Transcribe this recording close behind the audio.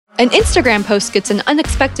An Instagram post gets an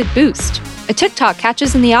unexpected boost. A TikTok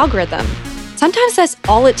catches in the algorithm. Sometimes that's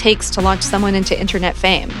all it takes to launch someone into internet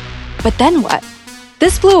fame. But then what?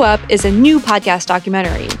 This Blew Up is a new podcast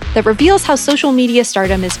documentary that reveals how social media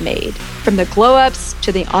stardom is made, from the glow-ups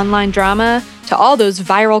to the online drama to all those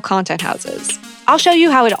viral content houses. I'll show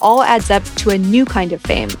you how it all adds up to a new kind of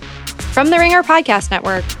fame. From the Ringer Podcast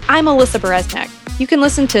Network, I'm Alyssa Bereznek. You can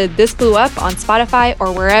listen to This Blew Up on Spotify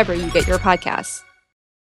or wherever you get your podcasts.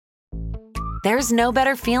 There's no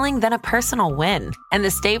better feeling than a personal win, and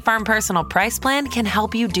the State Farm Personal Price Plan can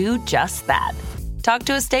help you do just that. Talk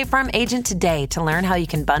to a State Farm agent today to learn how you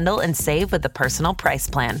can bundle and save with the Personal Price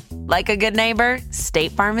Plan. Like a good neighbor,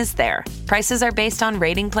 State Farm is there. Prices are based on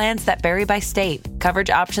rating plans that vary by state.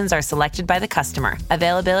 Coverage options are selected by the customer.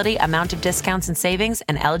 Availability, amount of discounts and savings,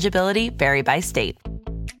 and eligibility vary by state.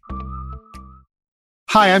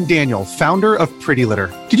 Hi, I'm Daniel, founder of Pretty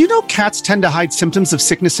Litter. Did you know cats tend to hide symptoms of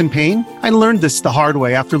sickness and pain? I learned this the hard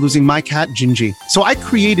way after losing my cat, Gingy. So I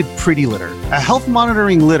created Pretty Litter, a health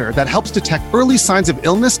monitoring litter that helps detect early signs of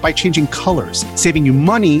illness by changing colors, saving you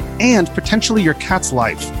money and potentially your cat's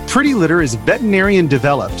life. Pretty Litter is veterinarian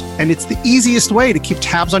developed, and it's the easiest way to keep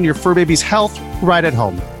tabs on your fur baby's health right at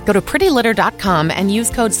home. Go to prettylitter.com and use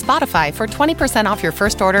code SPOTIFY for 20% off your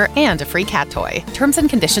first order and a free cat toy. Terms and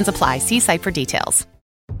conditions apply. See site for details.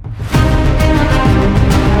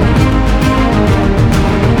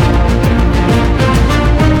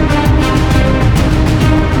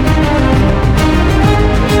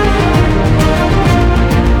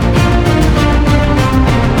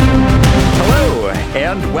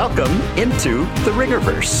 And welcome into the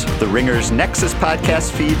Ringerverse, the Ringer's Nexus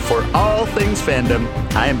podcast feed for all things fandom.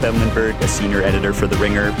 I am Ben Lindbergh, a senior editor for The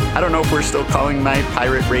Ringer. I don't know if we're still calling my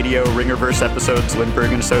pirate radio Ringerverse episodes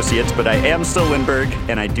Lindbergh and Associates, but I am still Lindbergh,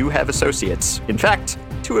 and I do have associates. In fact,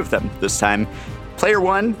 2 of them this time. Player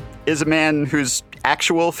 1 is a man whose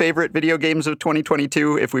actual favorite video games of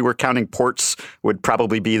 2022, if we were counting ports, would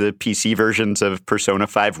probably be the PC versions of Persona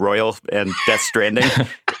 5 Royal and Death Stranding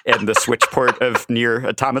and the Switch port of Nier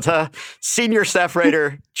Automata. Senior staff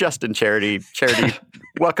writer Justin Charity. Charity,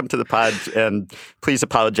 welcome to the pod, and please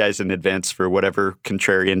apologize in advance for whatever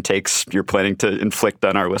contrarian takes you're planning to inflict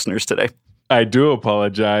on our listeners today. I do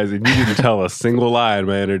apologize, and you didn't tell a single lie in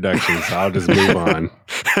my introduction, so I'll just move on.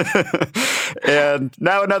 And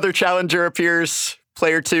now another challenger appears.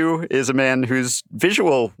 Player 2 is a man whose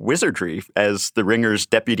visual wizardry as the Ringer's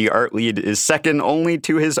deputy art lead is second only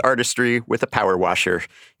to his artistry with a power washer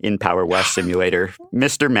in Power Wash Simulator,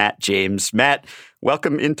 Mr. Matt James. Matt,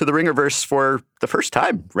 welcome into the Ringerverse for the first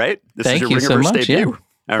time, right? This Thank is your you Ringerverse so much, debut. Yeah.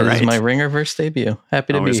 All This right. is my Ringerverse debut.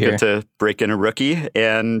 Happy to Always be here. good to break in a rookie.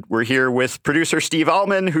 And we're here with producer Steve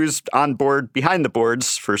Allman, who's on board behind the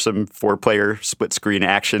boards for some 4-player split screen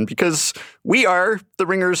action, because we are the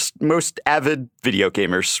Ringer's most avid video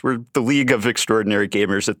gamers. We're the League of Extraordinary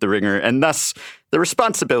Gamers at the Ringer, and thus the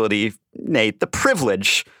responsibility, nay, the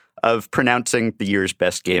privilege of pronouncing the year's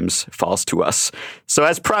best games falls to us. So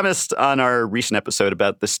as promised on our recent episode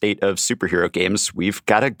about the state of superhero games, we've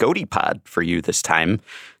got a GOTY pod for you this time.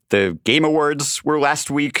 The Game Awards were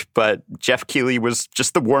last week, but Jeff Keighley was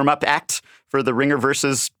just the warm-up act for the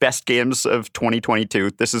Ringerverse's best games of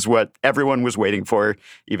 2022. This is what everyone was waiting for,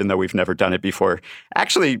 even though we've never done it before.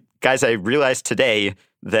 Actually, guys, I realized today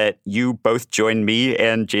that you both joined me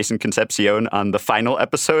and Jason Concepcion on the final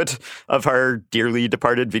episode of our dearly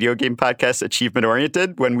departed video game podcast, Achievement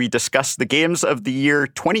Oriented, when we discussed the games of the year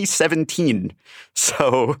 2017.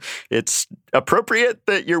 So it's appropriate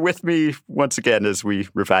that you're with me once again as we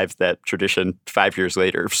revive that tradition 5 years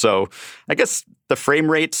later. So I guess the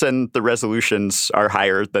frame rates and the resolutions are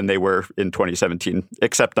higher than they were in 2017,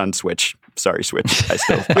 except on Switch. Sorry, Switch. I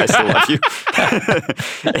still love you.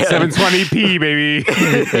 720p, baby.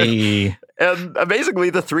 Hey. And amazingly,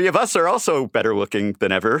 the 3 of us are also better looking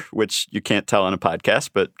than ever, which you can't tell on a podcast,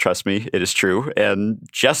 but trust me, it is true. And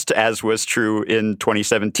just as was true in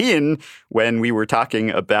 2017, when we were talking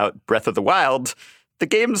about Breath of the Wild, the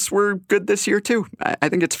games were good this year, too. I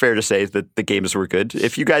think it's fair to say that the games were good.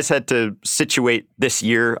 If you guys had to situate this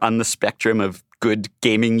year on the spectrum of good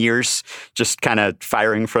gaming years, just kind of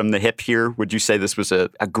firing from the hip here, would you say this was a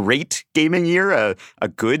great gaming year, a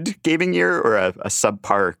good gaming year, or a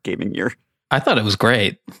subpar gaming year? I thought it was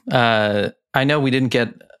great. I know we didn't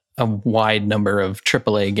get a wide number of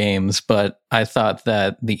AAA games, but I thought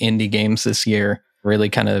that the indie games this year really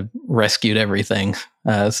kind of rescued everything,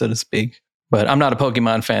 so to speak. But I'm not a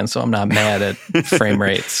Pokemon fan, so I'm not mad at frame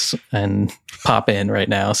rates and pop in right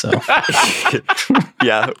now. So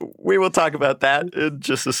yeah, we will talk about that in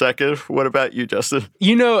just a second. What about you, Justin?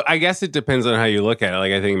 I guess it depends on how you look at it.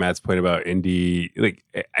 Like, I think Matt's point about indie, like,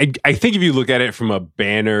 I think if you look at it from a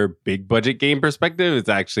banner big budget game perspective, it's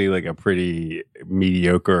actually like a pretty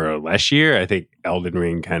mediocre or less year. I think Elden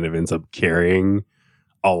Ring kind of ends up carrying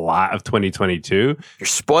a lot of 2022. You're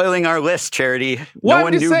spoiling our list, Charity. Well,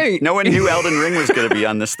 No one knew Elden Ring was going to be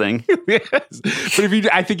on this thing. Yes.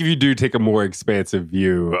 But I think if you do take a more expansive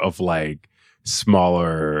view of like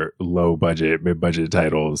smaller, low budget, mid budget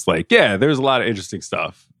titles, like, yeah, there's a lot of interesting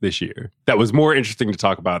stuff this year that was more interesting to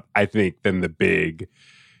talk about, I think, than the big,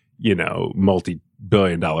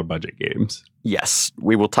 multi-billion-dollar budget games. Yes,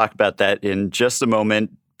 we will talk about that in just a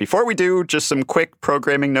moment. Before we do, just some quick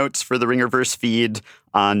programming notes for the Ringerverse feed.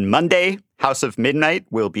 On Monday, House of Midnight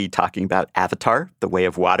will be talking about Avatar, The Way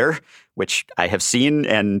of Water, which I have seen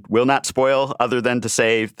and will not spoil, other than to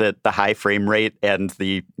say that the high frame rate and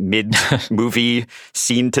the mid-movie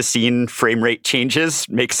scene-to-scene frame rate changes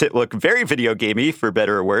makes it look very video gamey, for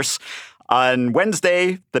better or worse. On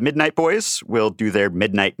Wednesday, the Midnight Boys will do their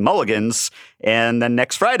Midnight Mulligans, and then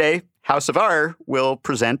next Friday, House of R will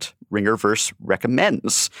present Ringerverse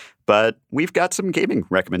Recommends. But we've got some gaming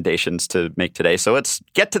recommendations to make today, so let's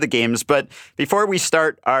get to the games. But before we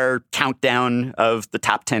start our countdown of the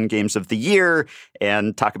top 10 games of the year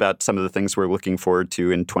and talk about some of the things we're looking forward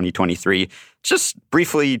to in 2023, just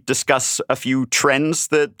briefly discuss a few trends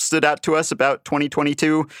that stood out to us about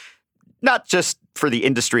 2022. Not just for the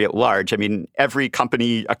industry at large. I mean, every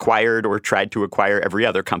company acquired or tried to acquire every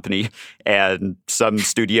other company, and some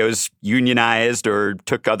studios unionized or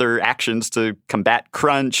took other actions to combat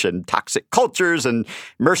crunch and toxic cultures. And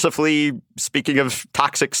mercifully, speaking of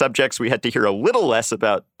toxic subjects, we had to hear a little less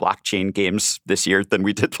about blockchain games this year than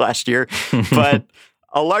we did last year. But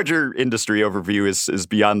a larger industry overview is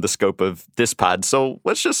beyond the scope of this pod. So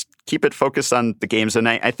let's just keep it focused on the games. And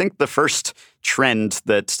I think the first trend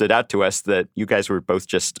that stood out to us that you guys were both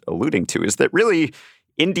just alluding to is that really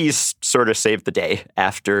indies sort of saved the day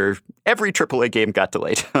after every AAA game got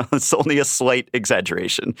delayed. It's only a slight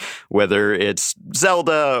exaggeration. Whether it's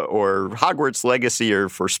Zelda or Hogwarts Legacy or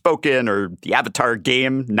Forspoken or the Avatar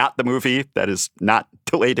game, not the movie, that is not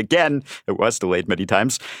delayed again. It was delayed many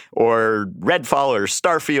times. Or Redfall or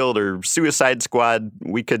Starfield or Suicide Squad.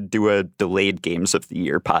 We could do a delayed games of the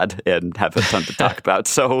year pod and have a ton to talk about.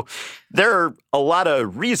 So there are a lot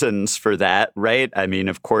of reasons for that, right? I mean,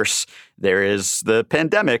 of course, there is the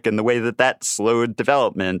pandemic and the way that slowed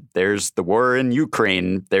development. There's the war in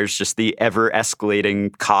Ukraine. There's just the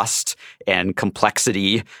ever-escalating cost and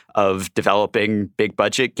complexity of developing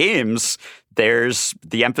big-budget games. There's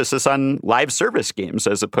the emphasis on live service games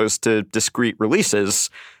as opposed to discrete releases.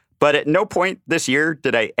 But at no point this year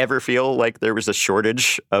did I ever feel like there was a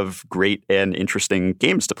shortage of great and interesting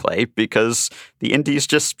games to play because the indies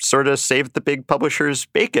just sort of saved the big publishers'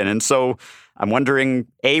 bacon. And so I'm wondering,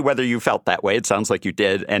 A, whether you felt that way. It sounds like you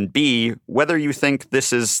did. And B, whether you think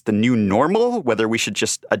this is the new normal, whether we should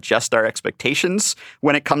just adjust our expectations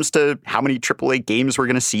when it comes to how many AAA games we're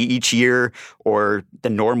going to see each year, or the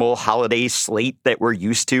normal holiday slate that we're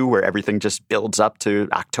used to where everything just builds up to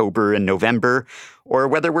October and November, or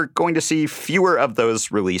whether we're going to see fewer of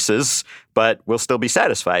those releases, but we'll still be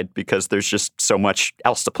satisfied because there's just so much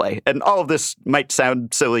else to play. And all of this might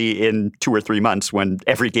sound silly in 2 or 3 months when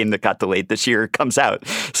every game that got delayed this year comes out.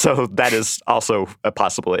 So that is also a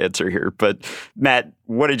possible answer here. But Matt,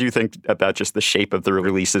 what did you think about just the shape of the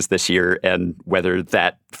releases this year and whether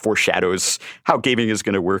that foreshadows how gaming is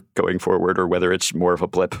going to work going forward or whether it's more of a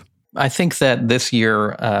blip? I think that this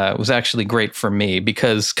year was actually great for me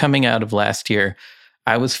because coming out of last year,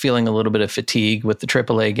 I was feeling a little bit of fatigue with the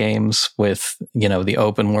AAA games, with, the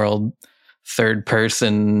open world, third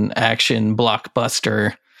person action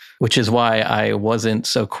blockbuster, which is why I wasn't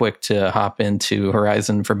so quick to hop into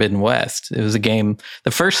Horizon Forbidden West. It was a game, the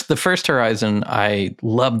first Horizon, I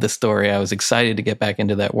loved the story. I was excited to get back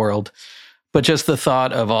into that world. But just the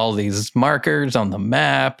thought of all these markers on the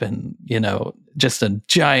map and, just a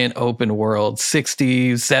giant open world,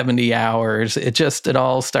 60, 70 hours, it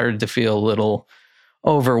all started to feel a little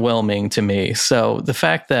overwhelming to me. So the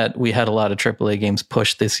fact that we had a lot of AAA games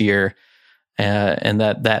pushed this year and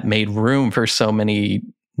that made room for so many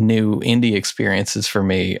new indie experiences for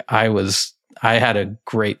me, I had a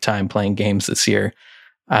great time playing games this year.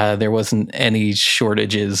 There wasn't any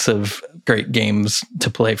shortages of great games to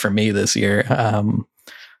play for me this year.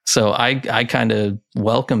 So I kind of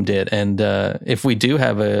welcomed it. And if we do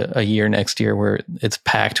have a year next year where it's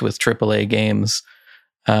packed with AAA games,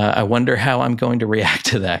 I wonder how I'm going to react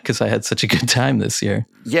to that because I had such a good time this year.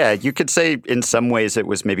 Yeah, you could say in some ways it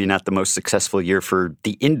was maybe not the most successful year for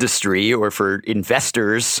the industry or for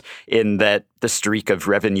investors, in that the streak of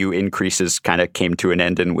revenue increases kind of came to an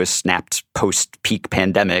end and was snapped post-peak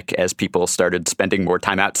pandemic as people started spending more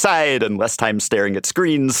time outside and less time staring at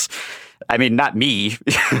screens. I mean, not me,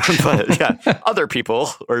 but yeah, other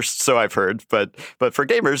people, or so I've heard. But for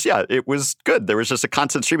gamers, yeah, it was good. There was just a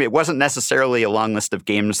constant stream. It wasn't necessarily a long list of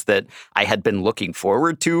games that I had been looking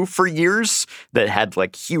forward to for years that had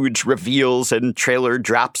like huge reveals and trailer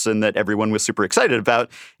drops and that everyone was super excited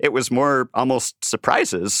about. It was more almost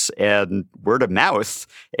surprises and word of mouth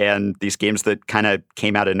and these games that kind of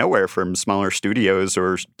came out of nowhere from smaller studios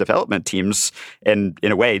or development teams. And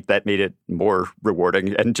in a way, that made it more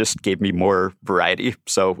rewarding and just gave me more variety.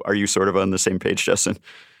 So are you sort of on the same page, Justin?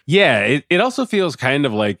 Yeah, it also feels kind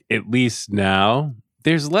of like, at least now,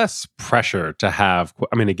 there's less pressure to have,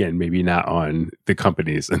 I mean, again, maybe not on the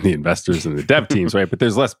companies and the investors and the dev teams, right? But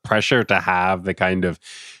there's less pressure to have the kind of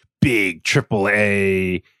big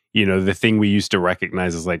AAA, the thing we used to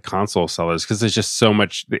recognize as like console sellers, because there's just so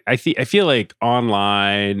much. I feel like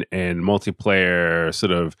online and multiplayer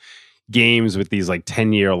sort of games with these like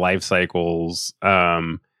 10-year life cycles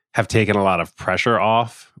have taken a lot of pressure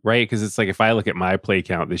off, right? Because it's like, if I look at my play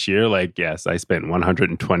count this year, like, yes, I spent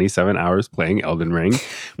 127 hours playing Elden Ring.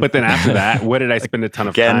 But then after that, what did I spend a ton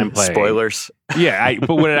of time playing? Spoilers. Yeah,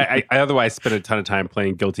 but what did I otherwise spent a ton of time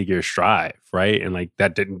playing Guilty Gear Strive, right? And like,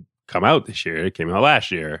 that didn't come out this year. It came out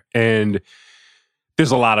last year. And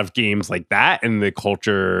there's a lot of games like that. And the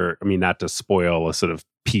culture, I mean, not to spoil a sort of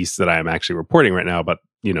piece that I'm actually reporting right now, but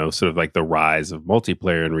sort of like the rise of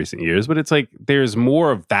multiplayer in recent years. But it's like, there's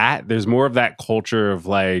more of that. There's more of that culture of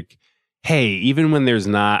like, hey, even when there's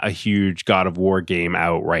not a huge God of War game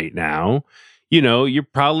out right now, you're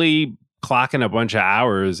probably clocking a bunch of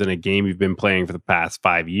hours in a game you've been playing for the past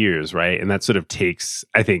 5 years, right? And that sort of takes,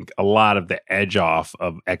 I think, a lot of the edge off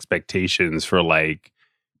of expectations for like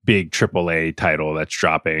big AAA title that's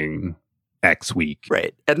dropping X week.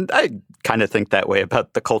 Right. And I kind of think that way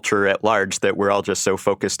about the culture at large, that we're all just so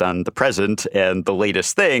focused on the present and the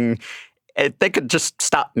latest thing. They could just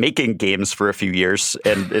stop making games for a few years,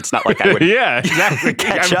 and it's not like I would yeah, exactly.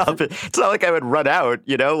 catch up. It's not like I would run out,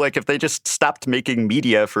 Like if they just stopped making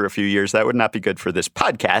media for a few years, that would not be good for this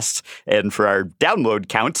podcast and for our download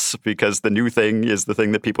counts, because the new thing is the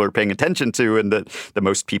thing that people are paying attention to and that the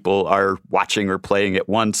most people are watching or playing at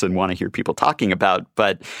once and want to hear people talking about.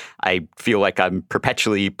 But I feel like I'm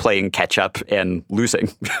perpetually playing catch up and losing.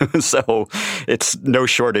 So it's no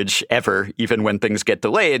shortage ever, even when things get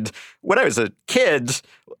delayed. When I was a kid,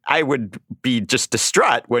 I would be just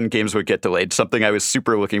distraught when games would get delayed, something I was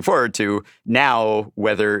super looking forward to. Now,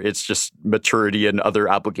 whether it's just maturity and other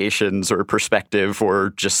obligations or perspective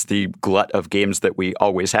or just the glut of games that we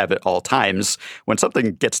always have at all times, when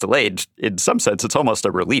something gets delayed, in some sense, it's almost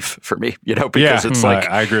a relief for me, because it's like...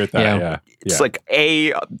 I agree with that, yeah. It's like,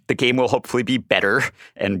 A, the game will hopefully be better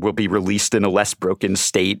and will be released in a less broken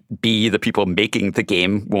state. B, the people making the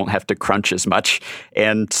game won't have to crunch as much.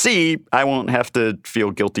 And C, I won't have to feel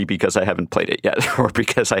guilty because I haven't played it yet, or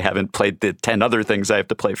because I haven't played the 10 other things I have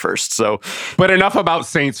to play first. So, but enough about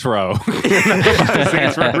Saints Row.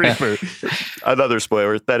 Saints Row reboot. Another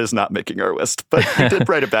spoiler, that is not making our list, but you did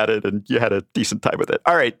write about it and you had a decent time with it.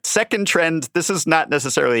 All right, second trend. This is not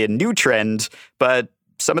necessarily a new trend, but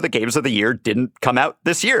some of the games of the year didn't come out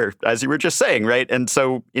this year, as you were just saying, right? And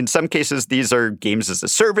so in some cases, these are games as a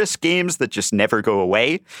service games that just never go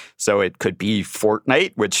away. So it could be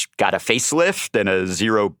Fortnite, which got a facelift and a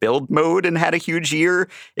zero build mode and had a huge year.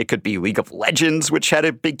 It could be League of Legends, which had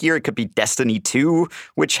a big year. It could be Destiny 2,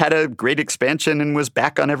 which had a great expansion and was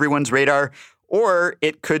back on everyone's radar. Or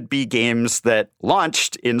it could be games that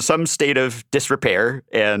launched in some state of disrepair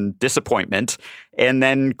and disappointment and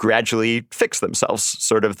then gradually fix themselves,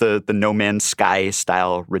 sort of the No Man's Sky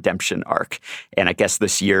style redemption arc. And I guess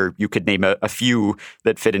this year you could name a few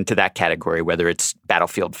that fit into that category, whether it's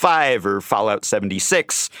Battlefield 5 or Fallout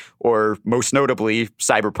 76, or most notably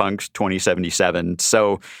Cyberpunk 2077.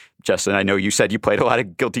 So Justin, I know you said you played a lot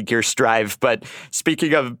of Guilty Gear Strive, but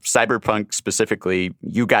speaking of Cyberpunk specifically,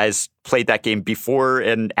 you guys played that game before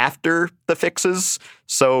and after the fixes.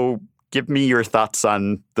 So give me your thoughts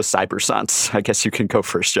on the Cybersons. I guess you can go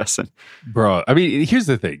first, Justin. Bro, I mean, here's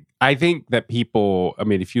the thing. I think that people, I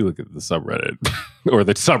mean, if you look at the subreddit or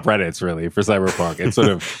the subreddits really for Cyberpunk, it's sort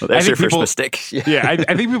of... Well, that's your first mistake. Yeah, I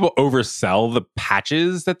think people oversell the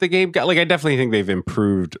patches that the game got. Like, I definitely think they've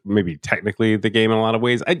improved maybe technically the game in a lot of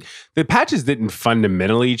ways. The patches didn't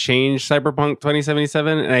fundamentally change Cyberpunk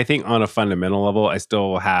 2077. And I think on a fundamental level, I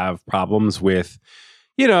still have problems with,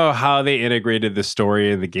 how they integrated the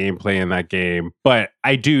story and the gameplay in that game. But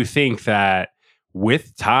I do think that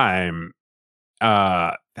with time,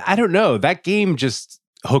 I don't know, that game just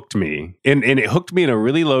hooked me. And it hooked me in a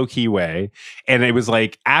really low-key way. And it was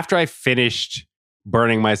like, after I finished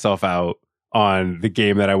burning myself out on the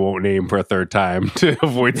game that I won't name for a third time to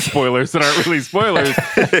avoid spoilers that aren't really spoilers,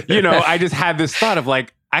 I just had this thought of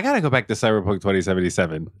like, I got to go back to Cyberpunk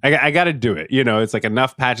 2077. I got to do it. It's like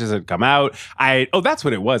enough patches had come out. That's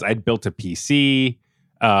what it was. I'd built a PC.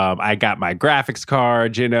 I got my graphics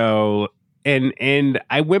card, and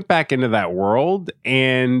I went back into that world.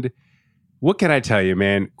 And what can I tell you,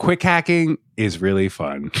 man? Quick hacking is really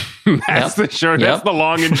fun. That's the short. Yep. That's the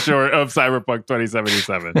long and short of Cyberpunk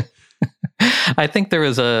 2077. I think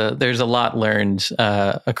there's a lot learned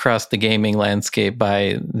across the gaming landscape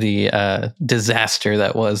by the disaster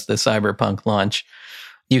that was the Cyberpunk launch.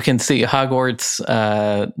 You can see Hogwarts,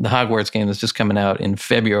 the Hogwarts game that's just coming out in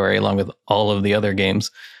February, along with all of the other games.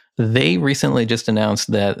 They recently just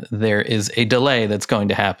announced that there is a delay that's going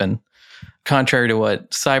to happen. Contrary to what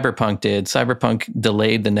Cyberpunk did, Cyberpunk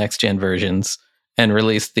delayed the next-gen versions and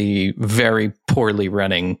released the very poorly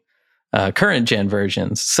running current gen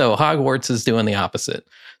versions. So Hogwarts is doing the opposite.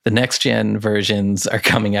 The next gen versions are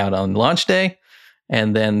coming out on launch day,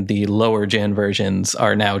 and then the lower gen versions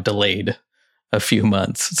are now delayed a few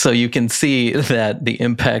months. So you can see that the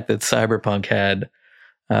impact that Cyberpunk had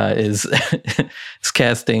is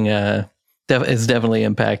definitely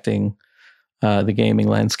impacting the gaming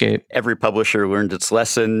landscape. Every publisher learned its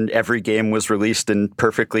lesson. Every game was released in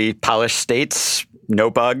perfectly polished states. No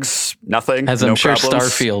bugs, nothing. As I'm sure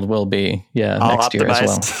Starfield will be, all next year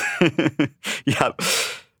as well. Yeah.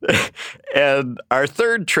 And our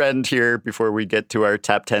third trend here before we get to our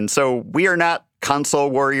top 10. So we are not console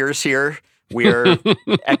warriors here. We are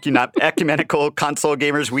ecumenical console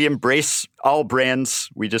gamers. We embrace all brands.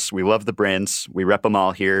 We love the brands. We rep them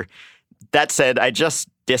all here. That said, I just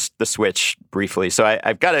dissed the Switch briefly. So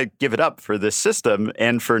I've got to give it up for this system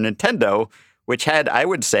and for Nintendo, which had, I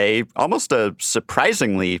would say, almost a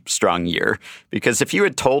surprisingly strong year. Because if you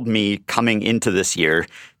had told me coming into this year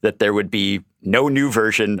that there would be no new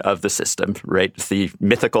version of the system, right? The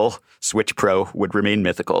mythical Switch Pro would remain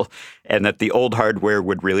mythical, and that the old hardware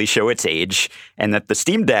would really show its age, and that the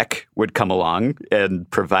Steam Deck would come along and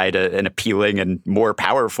provide an appealing and more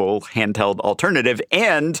powerful handheld alternative,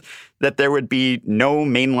 and that there would be no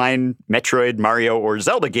mainline Metroid, Mario, or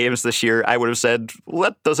Zelda games this year, I would have said, well,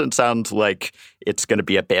 that doesn't sound like it's going to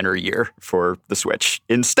be a banner year for the Switch.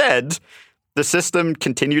 Instead, the system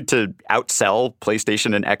continued to outsell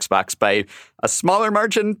PlayStation and Xbox by a smaller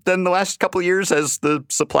margin than the last couple of years as the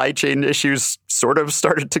supply chain issues sort of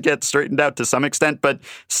started to get straightened out to some extent, but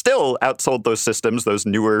still outsold those systems, those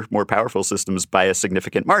newer, more powerful systems, by a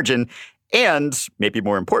significant margin. And maybe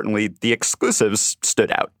more importantly, the exclusives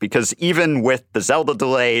stood out because even with the Zelda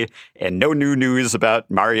delay and no new news about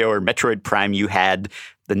Mario or Metroid Prime, you had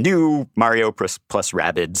the new Mario plus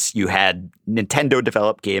Rabbids. You had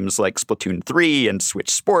Nintendo-developed games like Splatoon 3 and Switch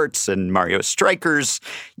Sports and Mario Strikers.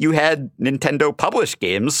 You had Nintendo-published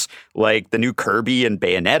games like the new Kirby and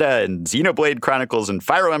Bayonetta and Xenoblade Chronicles and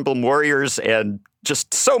Fire Emblem Warriors and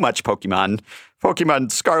just so much Pokemon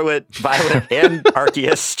Scarlet, Violet, and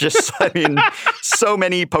Arceus. So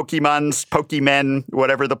many Pokemon,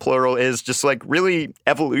 whatever the plural is, just like really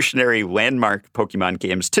evolutionary landmark Pokemon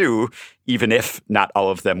games too, even if not all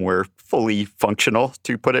of them were fully functional,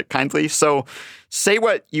 to put it kindly. So say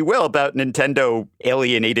what you will about Nintendo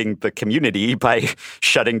alienating the community by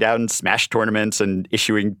shutting down Smash tournaments and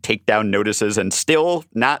issuing takedown notices and still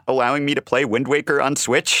not allowing me to play Wind Waker on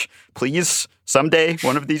Switch. Please, someday,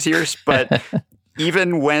 one of these years. But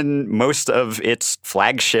even when most of its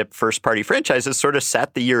flagship first-party franchises sort of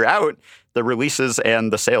sat the year out, the releases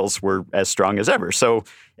and the sales were as strong as ever. So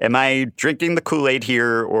am I drinking the Kool-Aid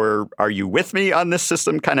here, or are you with me on this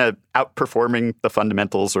system kind of outperforming the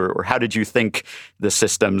fundamentals, or how did you think the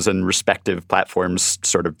systems and respective platforms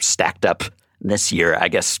sort of stacked up this year? I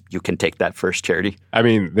guess you can take that first, Charity. I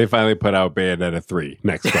mean, they finally put out Bayonetta 3.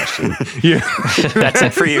 Next question. That's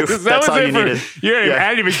it for you. That's all you needed. I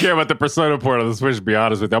didn't even care about the Persona port on the Switch, to be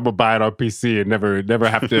honest with you. I'm going to buy it on PC and never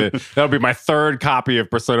have to. That'll be my third copy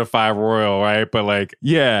of Persona 5 Royal, right? But I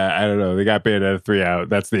don't know. They got Bayonetta 3 out.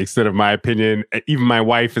 That's the extent of my opinion. Even my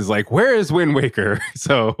wife is like, where is Wind Waker?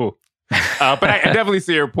 So... but I definitely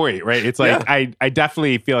see your point, right? It's like, I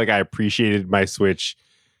definitely feel like I appreciated my Switch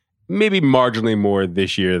maybe marginally more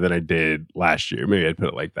this year than I did last year. Maybe I'd put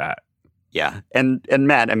it like that. Yeah. And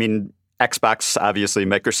Matt, I mean, Xbox, obviously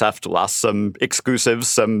Microsoft lost some exclusives,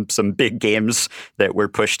 some big games that were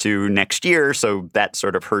pushed to next year. So that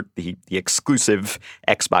sort of hurt the exclusive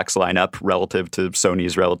Xbox lineup relative to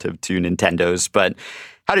Sony's, relative to Nintendo's. But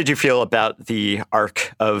how did you feel about the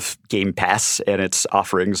arc of Game Pass and its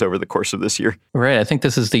offerings over the course of this year? Right. I think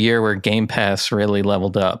this is the year where Game Pass really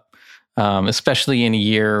leveled up. Especially in a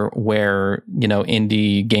year where,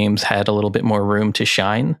 indie games had a little bit more room to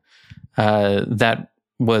shine. That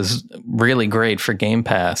was really great for Game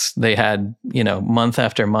Pass. They had, month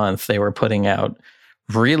after month, they were putting out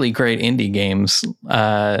really great indie games,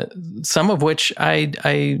 some of which I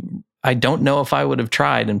don't know if I would have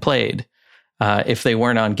tried and played if they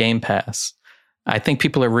weren't on Game Pass. I think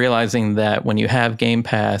people are realizing that when you have Game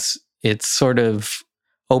Pass, it sort of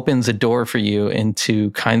opens a door for you into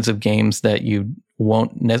kinds of games that you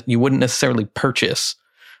wouldn't necessarily purchase,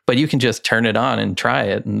 but you can just turn it on and try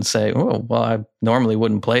it and say, oh, well, I normally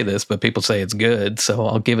wouldn't play this, but people say it's good, so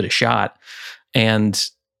I'll give it a shot. And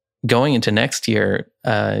going into next year,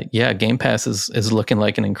 Game Pass is looking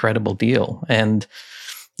like an incredible deal. And,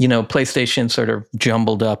 PlayStation sort of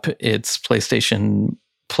jumbled up its PlayStation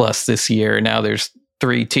Plus this year. Now there's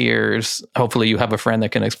 3 tiers. Hopefully you have a friend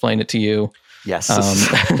that can explain it to you. Yes,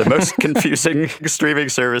 the most confusing streaming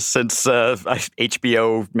service since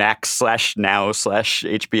HBO Max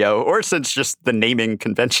 /Now/HBO, or since just the naming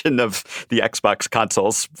convention of the Xbox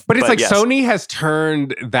consoles. But it's Sony has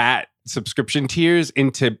turned that subscription tiers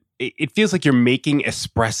into, it feels like you're making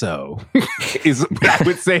espresso, is what I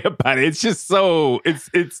would say about it. It's just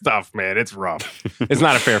it's tough, man. It's rough. It's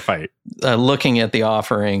not a fair fight. Looking at the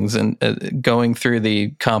offerings and going through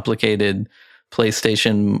the complicated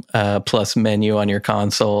PlayStation Plus menu on your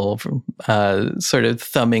console, sort of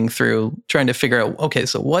thumbing through, trying to figure out, okay,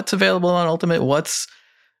 so what's available on Ultimate? What's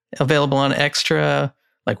available on Extra?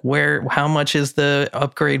 Like how much is the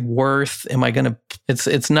upgrade worth? Am I going to,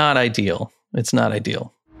 it's not ideal. It's not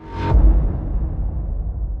ideal.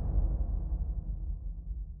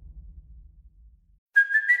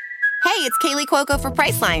 Hey, it's Kaylee Cuoco for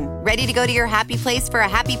Priceline. Ready to go to your happy place for a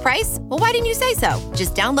happy price? Well, why didn't you say so?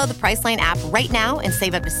 Just download the Priceline app right now and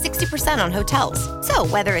save up to 60% on hotels. So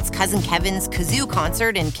whether it's Cousin Kevin's Kazoo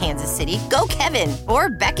Concert in Kansas City, go Kevin, or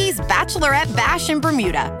Becky's Bachelorette Bash in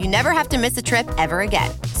Bermuda, you never have to miss a trip ever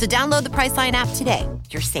again. So download the Priceline app today.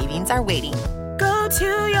 Your savings are waiting. Go to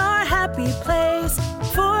your happy place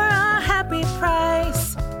for a happy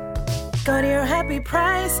price. Go to your happy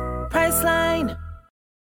price, Priceline.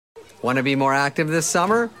 Want to be more active this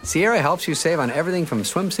summer? Sierra helps you save on everything from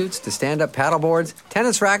swimsuits to stand-up paddleboards,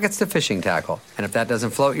 tennis rackets to fishing tackle. And if that doesn't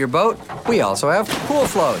float your boat, we also have pool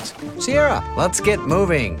floats. Sierra, let's get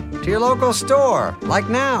moving to your local store, like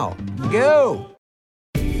now. Go!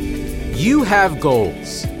 You have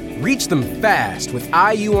goals. Reach them fast with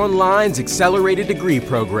IU Online's accelerated degree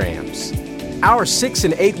programs. Our 6-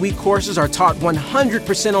 and 8-week courses are taught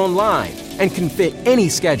 100% online and can fit any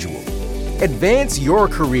schedule. Advance your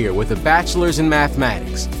career with a bachelor's in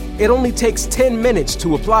mathematics. It only takes 10 minutes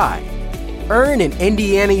to apply. Earn an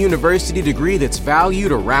Indiana University degree that's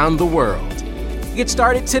valued around the world. Get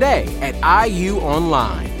started today at IU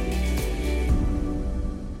Online.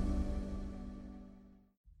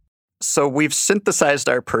 So we've synthesized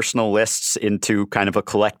our personal lists into kind of a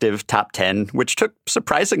collective top 10, which took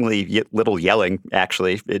surprisingly little yelling,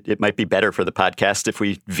 actually. It might be better for the podcast if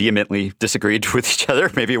we vehemently disagreed with each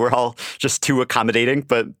other. Maybe we're all just too accommodating,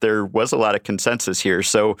 but there was a lot of consensus here.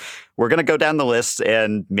 So we're going to go down the list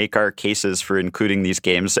and make our cases for including these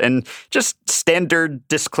games. And just standard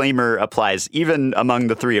disclaimer applies, even among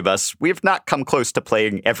the three of us. We have not come close to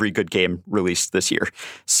playing every good game released this year.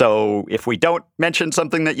 So if we don't mention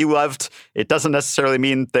something that you loved, it doesn't necessarily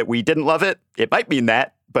mean that we didn't love it. It might mean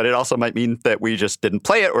that, but it also might mean that we just didn't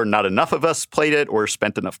play it, or not enough of us played it or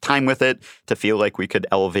spent enough time with it to feel like we could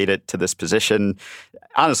elevate it to this position.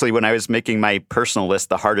 Honestly, when I was making my personal list,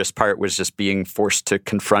 the hardest part was just being forced to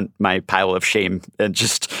confront my pile of shame and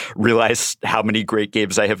just realize how many great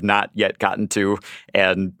games I have not yet gotten to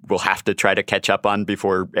and will have to try to catch up on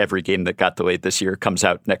before every game that got delayed this year comes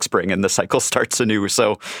out next spring and the cycle starts anew.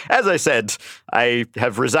 So, as I said, I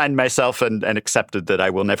have resigned myself and accepted that I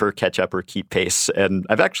will never catch up or keep pace. And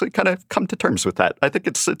I've actually kind of come to terms with that. I think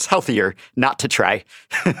it's healthier not to try.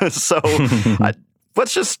 So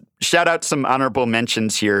let's just shout out some honorable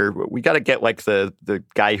mentions here. We got to get like the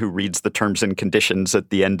guy who reads the terms and conditions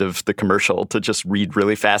at the end of the commercial to just read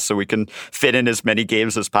really fast so we can fit in as many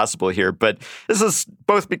games as possible here. But this is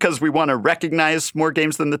both because we want to recognize more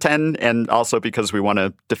games than the 10 and also because we want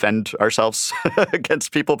to defend ourselves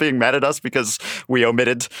against people being mad at us because we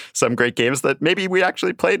omitted some great games that maybe we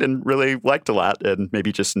actually played and really liked a lot, and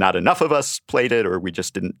maybe just not enough of us played it, or we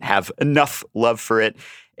just didn't have enough love for it.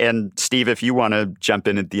 And Steve, if you want to jump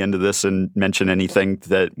in at the end of this and mention anything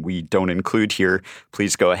that we don't include here,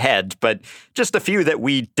 please go ahead. But just a few that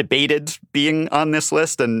we debated being on this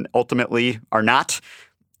list and ultimately are not.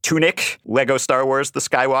 Tunic, Lego Star Wars, The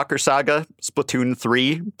Skywalker Saga, Splatoon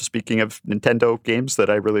 3, speaking of Nintendo games that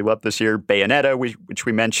I really loved this year, Bayonetta, which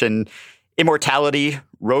we mentioned, Immortality,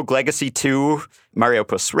 Rogue Legacy 2, Mario +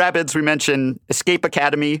 Rabbids we mentioned, Escape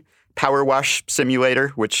Academy, Power Wash Simulator,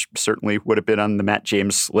 which certainly would have been on the Matt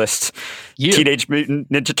James list. Teenage Mutant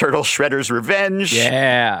Ninja Turtles Shredder's Revenge.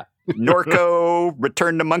 Yeah. Norco,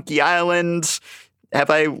 Return to Monkey Island. Have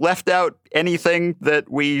I left out anything that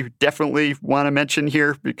we definitely want to mention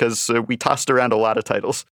here? Because we tossed around a lot of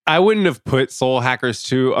titles. I wouldn't have put Soul Hackers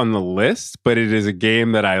 2 on the list, but it is a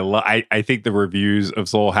game that I love. I think the reviews of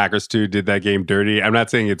Soul Hackers 2 did that game dirty. I'm not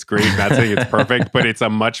saying it's great, not saying it's perfect, but it's a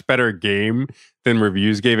much better game than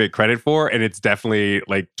reviews gave it credit for. And it's definitely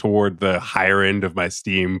like toward the higher end of my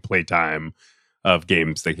Steam playtime of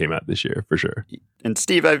games that came out this year, for sure. And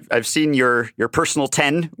Steve, I've seen your personal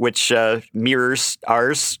 10, which mirrors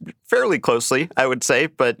ours fairly closely, I would say,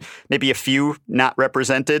 but maybe a few not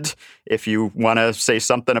represented. If you want to say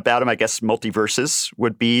something about them, I guess Multiverses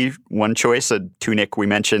would be one choice. A Tunic we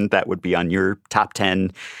mentioned, that would be on your top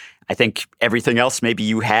 10. I think everything else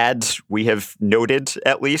maybe we have noted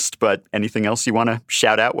at least, but anything else you want to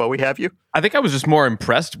shout out while we have you? I think I was just more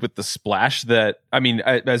impressed with the splash that,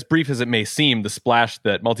 as brief as it may seem, the splash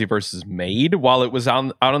that Multiverses made while it was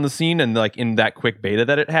out on the scene and like in that quick beta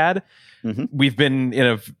that it had. Mm-hmm. We've been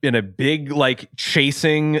in a big like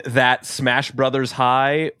chasing that Smash Brothers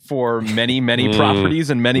high for many properties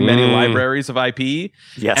and many libraries of IP.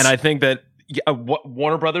 Yes. And I think that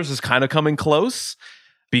Warner Brothers is kind of coming close.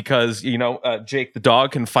 Because, Jake the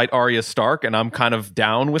dog can fight Arya Stark, and I'm kind of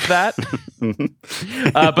down with that.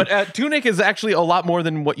 But Tunic is actually a lot more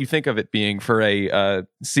than what you think of it being for a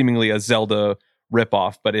seemingly a Zelda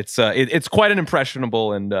ripoff. But it's quite an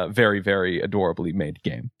impressionable and very, very adorably made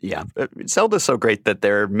game. Yeah, Zelda's so great that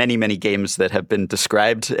there are many, many games that have been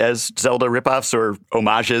described as Zelda ripoffs or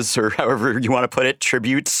homages or however you want to put it,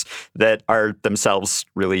 tributes that are themselves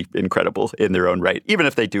really incredible in their own right. Even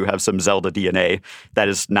if they do have some Zelda DNA, that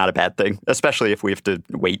is not a bad thing, especially if we have to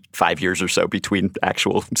wait 5 years or so between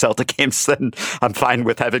actual Zelda games. Then I'm fine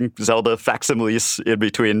with having Zelda facsimiles in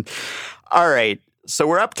between. All right. So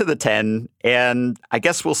we're up to the 10, and I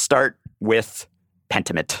guess we'll start with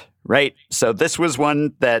Pentiment, right? So this was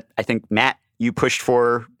one that I think, Matt, you pushed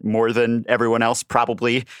for more than everyone else,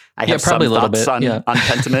 probably. I have some thoughts on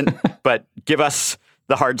Pentiment, but give us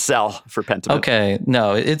the hard sell for Pentiment. Okay,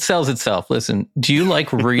 no, it sells itself. Listen, do you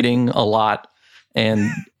like reading a lot?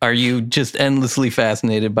 And are you just endlessly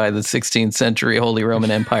fascinated by the 16th century Holy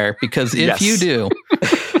Roman Empire? Because if you do,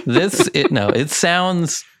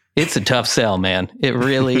 it's a tough sell, man. It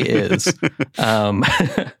really is.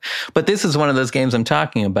 But this is one of those games I'm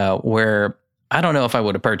talking about where I don't know if I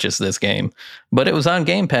would have purchased this game, but it was on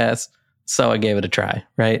Game Pass, so I gave it a try,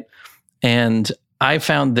 right? And I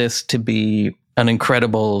found this to be an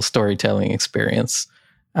incredible storytelling experience.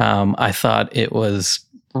 I thought it was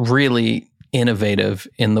really innovative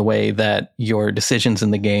in the way that your decisions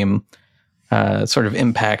in the game sort of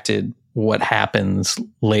impacted what happens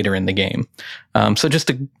later in the game. So just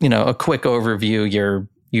a quick overview.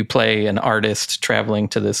 You play an artist traveling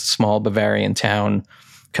to this small Bavarian town,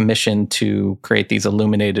 commissioned to create these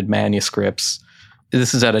illuminated manuscripts.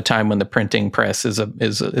 This is at a time when the printing press is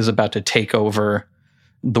about to take over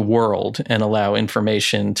the world and allow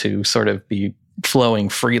information to sort of be flowing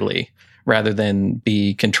freely rather than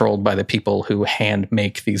be controlled by the people who hand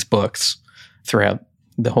make these books throughout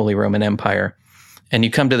the Holy Roman Empire. And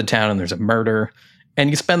you come to the town and there's a murder, and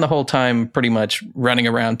you spend the whole time pretty much running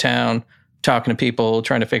around town, talking to people,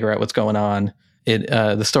 trying to figure out what's going on.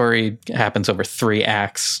 The story happens over 3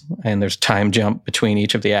 acts, and there's time jump between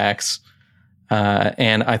each of the acts.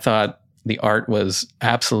 And I thought the art was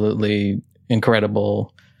absolutely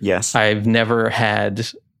incredible. Yes. I've never had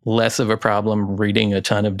less of a problem reading a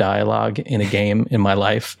ton of dialogue in a game in my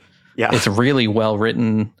life. Yeah. It's really well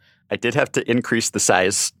written. I did have to increase the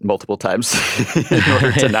size multiple times in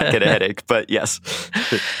order to not get a headache, but yes.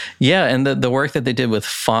 Yeah, and the work that they did with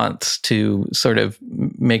fonts to sort of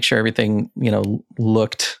make sure everything,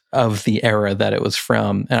 looked of the era that it was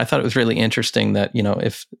from. And I thought it was really interesting that,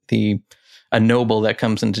 if a noble that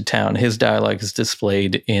comes into town, his dialogue is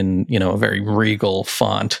displayed in, a very regal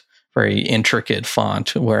font, very intricate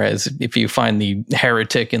font. Whereas if you find the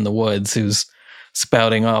heretic in the woods who's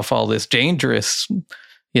spouting off all this dangerous,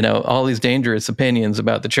 all these dangerous opinions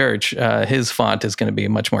about the church, his font is going to be a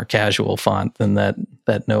much more casual font than that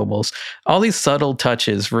noble's. All these subtle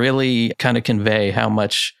touches really kind of convey how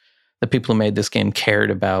much the people who made this game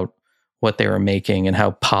cared about what they were making and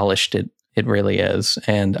how polished it really is.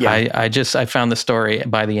 And yeah. I found the story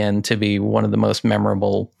by the end to be one of the most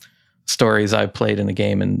memorable stories I've played in a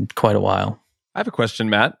game in quite a while. I have a question,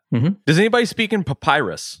 Matt. Mm-hmm. Does anybody speak in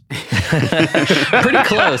papyrus? Pretty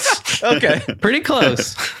close. Okay. Pretty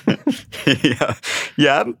close.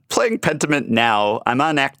 Yeah, I'm playing Pentiment now. I'm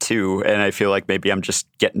on Act 2, and I feel like maybe I'm just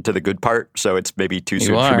getting to the good part, so it's maybe too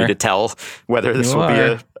soon for me to tell whether this will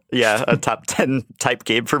be a top 10 type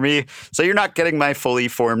game for me. So you're not getting my fully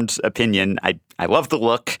formed opinion. I love the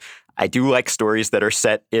look. I do like stories that are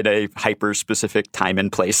set in a hyper-specific time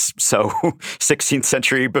and place. So 16th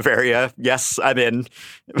century Bavaria, yes, I'm in.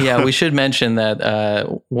 Yeah, we should mention that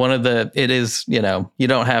it is, you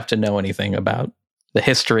don't have to know anything about the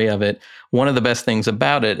history of it. One of the best things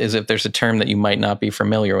about it is if there's a term that you might not be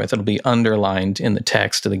familiar with, it'll be underlined in the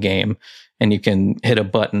text of the game. And you can hit a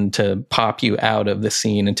button to pop you out of the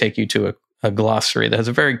scene and take you to a glossary that has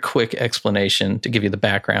a very quick explanation to give you the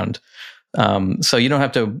background. So you don't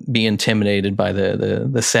have to be intimidated by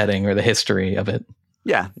the setting or the history of it.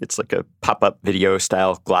 Yeah, it's like a pop-up video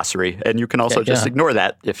style glossary. And you can also just ignore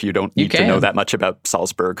that if you don't need to know that much about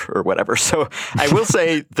Salzburg or whatever. So I will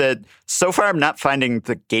say that so far I'm not finding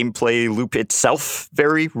the gameplay loop itself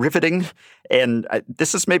very riveting. And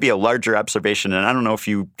this is maybe a larger observation, and I don't know if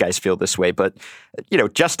you guys feel this way, but,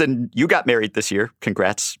 Justin, you got married this year.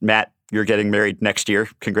 Congrats. Matt, you're getting married next year.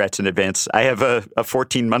 Congrats in advance. I have a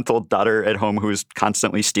 14-month-old daughter at home who is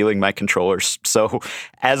constantly stealing my controllers. So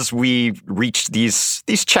as we reach these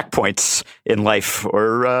checkpoints in life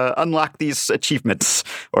or unlock these achievements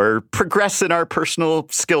or progress in our personal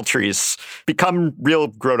skill trees, become real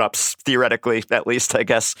grown-ups, theoretically, at least, I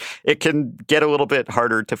guess, it can get a little bit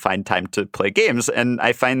harder to find time to play games. And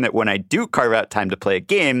I find that when I do carve out time to play a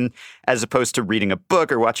game, as opposed to reading a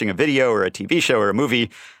book or watching a video or a TV show or a movie,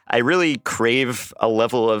 I really crave a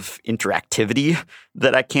level of interactivity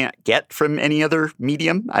that I can't get from any other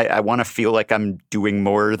medium. I want to feel like I'm doing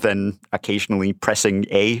more than occasionally pressing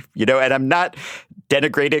A, and I'm not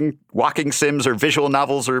denigrating walking sims or visual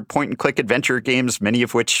novels or point-and-click adventure games, many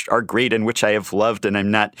of which are great and which I have loved, and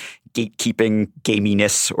I'm not gatekeeping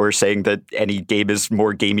gaminess or saying that any game is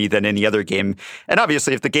more gamey than any other game. And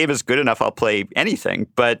obviously, if the game is good enough, I'll play anything,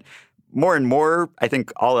 but more and more, I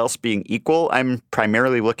think all else being equal, I'm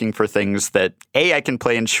primarily looking for things that A, I can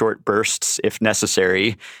play in short bursts if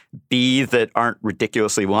necessary, B, that aren't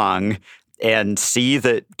ridiculously long, and C,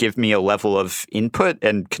 that give me a level of input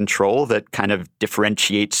and control that kind of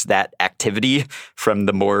differentiates that activity from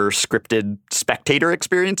the more scripted spectator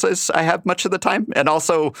experiences I have much of the time. And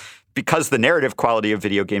also, because the narrative quality of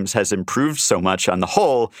video games has improved so much on the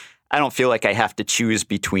whole, I don't feel like I have to choose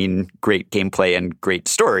between great gameplay and great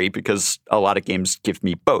story because a lot of games give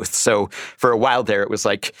me both. So for a while there, it was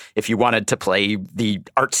like if you wanted to play the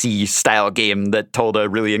artsy style game that told a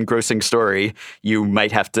really engrossing story, you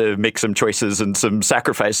might have to make some choices and some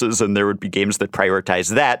sacrifices, and there would be games that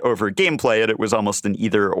prioritize that over gameplay, and it was almost an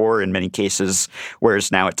either or in many cases,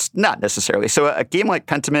 whereas now it's not necessarily. So a game like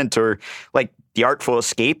Pentiment or like The Artful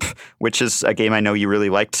Escape, which is a game I know you really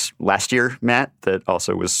liked last year, Matt, that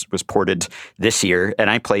also was ported this year. And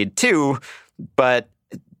I played too, but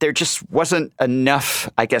there just wasn't enough,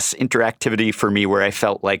 I guess, interactivity for me where I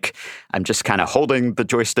felt like I'm just kind of holding the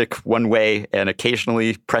joystick one way and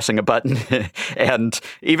occasionally pressing a button. And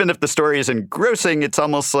even if the story is engrossing, it's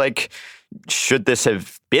almost like, should this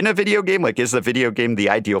have been a video game? Like, is the video game the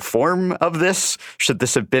ideal form of this? Should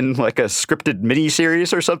this have been like a scripted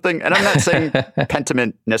miniseries or something? And I'm not saying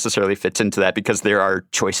Pentiment necessarily fits into that because there are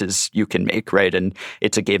choices you can make, right? And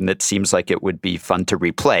it's a game that seems like it would be fun to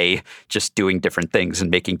replay, just doing different things and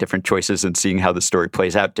making different choices and seeing how the story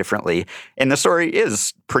plays out differently. And the story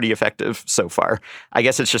is pretty effective so far. I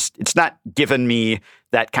guess it's not given me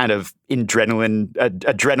that kind of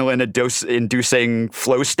adrenaline-inducing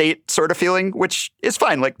flow state sort of feeling, which is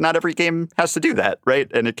fine. Like, not every game has to do that,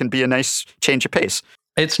 right? And it can be a nice change of pace.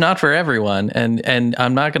 It's not for everyone. And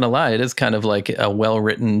I'm not going to lie, it is kind of like a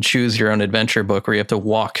well-written choose-your-own-adventure book where you have to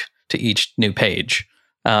walk to each new page.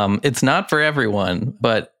 It's not for everyone,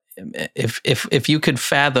 but if you could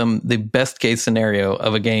fathom the best case scenario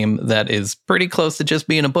of a game that is pretty close to just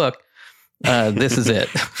being a book, this is it,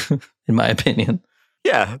 in my opinion.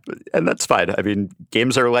 Yeah, and that's fine. I mean,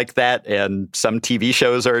 games are like that, and some TV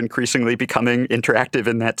shows are increasingly becoming interactive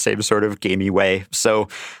in that same sort of gamey way. So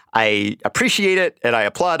I appreciate it, and I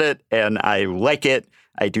applaud it, and I like it.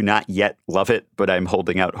 I do not yet love it, but I'm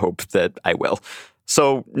holding out hope that I will.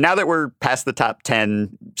 So now that we're past the top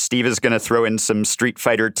 10, Steve is going to throw in some Street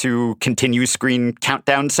Fighter 2 continue screen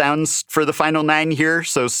countdown sounds for the final 9 here.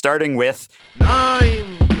 So starting with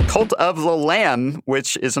 9. Cult of the Lamb,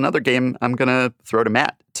 which is another game I'm going to throw to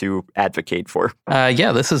Matt to advocate for.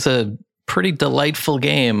 Yeah, this is a pretty delightful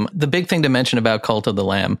game. The big thing to mention about Cult of the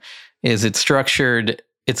Lamb is it's structured,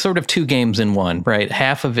 it's sort of 2 games in one, right?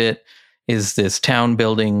 Half of it is this town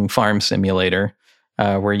building farm simulator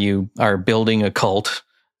where you are building a cult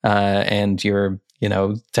and you're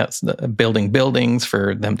building buildings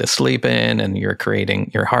for them to sleep in, and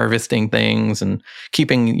you're harvesting things and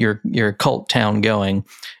keeping your cult town going.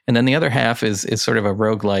 And then the other half is sort of a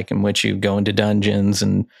roguelike in which you go into dungeons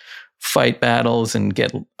and fight battles and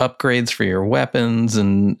get upgrades for your weapons.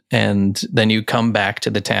 And then you come back to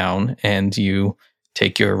the town and you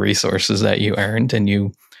take your resources that you earned and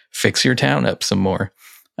you fix your town up some more.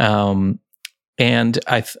 And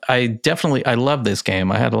I love this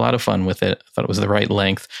game. I had a lot of fun with it. I thought it was the right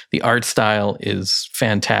length. The art style is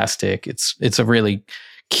fantastic. It's a really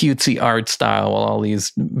cutesy art style while all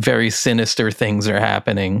these very sinister things are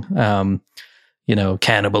happening.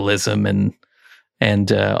 Cannibalism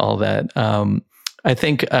and all that. I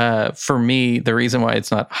think for me, the reason why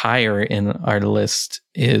it's not higher in our list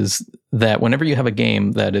is that whenever you have a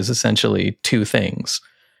game that is essentially 2 things,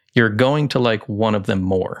 you're going to like one of them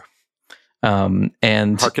more.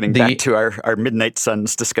 And harkening back to our Midnight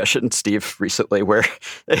Suns discussion, Steve, recently, where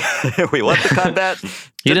we love the combat,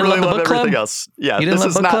 didn't really love everything else. Yeah, this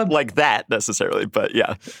is not like that necessarily, but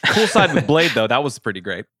yeah. Cool side with Blade, though, that was pretty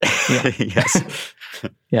great. Yeah. Yes.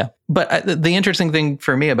 Yeah, but the interesting thing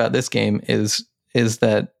for me about this game is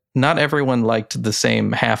that not everyone liked the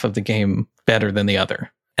same half of the game better than the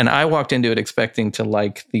other. And I walked into it expecting to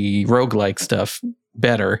like the roguelike stuff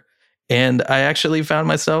better. And I actually found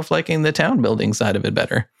myself liking the town building side of it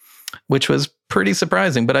better, which was pretty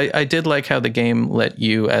surprising. But I did like how the game let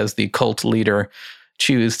you, as the cult leader,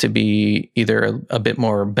 choose to be either a bit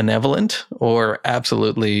more benevolent or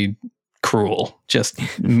absolutely cruel, just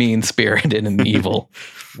mean-spirited and evil.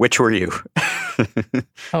 Which were you?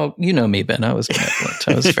 Oh, you know me, Ben. I was benevolent.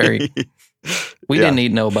 I was very... We didn't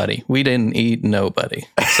eat nobody. We didn't eat nobody.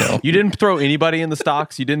 So you didn't throw anybody in the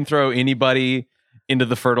stocks? You didn't throw anybody into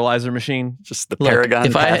the fertilizer machine? Just the Paragon.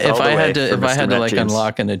 If I had to like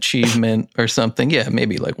unlock an achievement or something, yeah,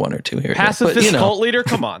 maybe like 1 or 2 here. Pacifist cult leader?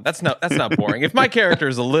 Come on, that's not boring. If my character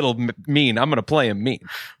is a little mean, I'm going to play him mean.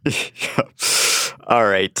 All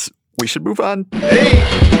right, we should move on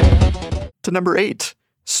to number 8,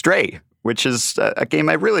 Stray, which is a game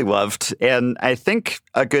I really loved, and I think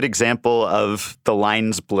a good example of the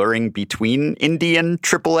lines blurring between indie and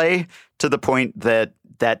AAA to the point that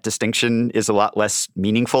distinction is a lot less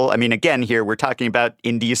meaningful. I mean, again, here we're talking about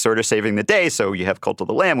indie sort of saving the day. So you have Cult of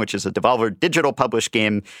the Lamb, which is a Devolver Digital published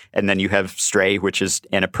game, and then you have Stray, which is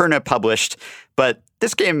Annapurna published. But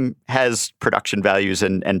this game has production values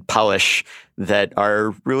and polish that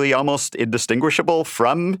are really almost indistinguishable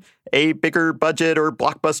from a bigger budget or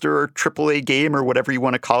blockbuster or AAA game or whatever you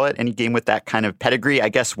want to call it, any game with that kind of pedigree. I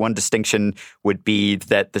guess one distinction would be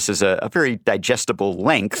that this is a very digestible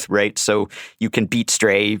length, right? So you can beat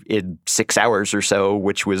Stray in 6 hours or so,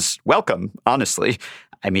 which was welcome, honestly.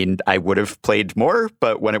 I mean, I would have played more,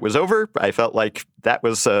 but when it was over, I felt like that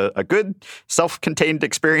was a good self-contained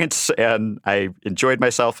experience, and I enjoyed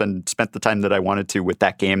myself and spent the time that I wanted to with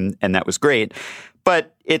that game, and that was great.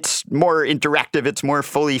 But it's more interactive, it's more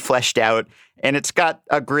fully fleshed out, and it's got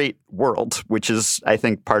a great world, which is, I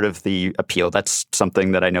think, part of the appeal. That's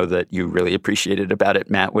something that I know that you really appreciated about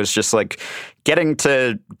it, Matt, was just like getting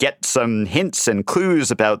to get some hints and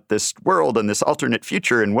clues about this world and this alternate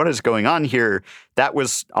future and what is going on here. That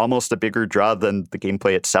was almost a bigger draw than the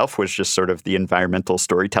gameplay itself, was just sort of the environmental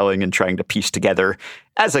storytelling and trying to piece together,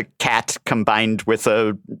 as a cat combined with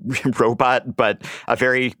a robot, but a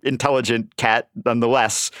very intelligent cat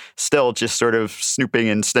nonetheless, still just sort of snooping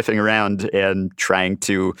and sniffing around and trying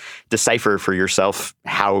to decipher for yourself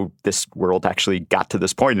how this world actually got to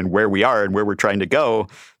this point and where we are and where we're trying to go.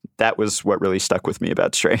 That was what really stuck with me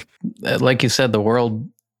about Stray. Like you said, the world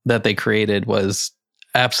that they created was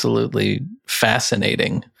absolutely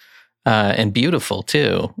fascinating and beautiful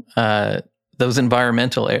too. those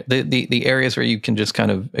environmental the areas where you can just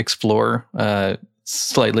kind of explore,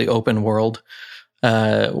 slightly open world,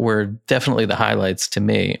 were definitely the highlights to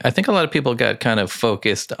me. I think a lot of people got kind of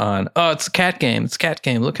focused on, oh, it's a cat game. It's a cat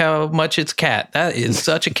game. Look how much it's cat. That is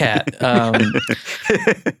such a cat.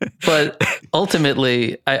 But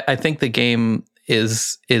ultimately, I think the game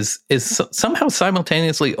is somehow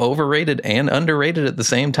simultaneously overrated and underrated at the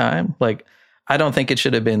same time. Like, I don't think it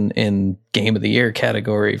should have been in Game of the Year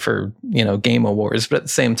category for, Game Awards. But at the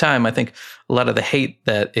same time, I think a lot of the hate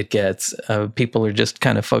that it gets, people are just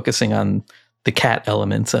kind of focusing on the cat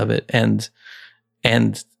elements of it. And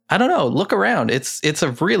I don't know, look around. It's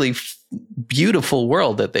a really beautiful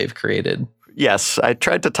world that they've created. Yes, I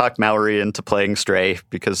tried to talk Mallory into playing Stray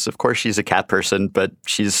because, of course, she's a cat person, but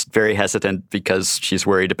she's very hesitant because she's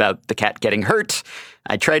worried about the cat getting hurt.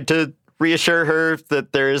 I tried to reassure her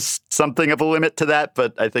that there's something of a limit to that,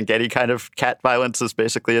 but I think any kind of cat violence is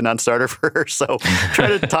basically a non-starter for her, so try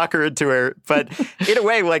to talk her into her. But in a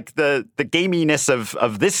way, like the gaminess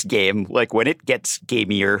of this game, like when it gets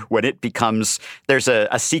gamier, when it becomes, there's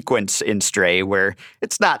a sequence in Stray where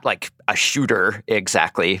it's not like a shooter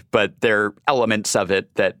exactly, but there are elements of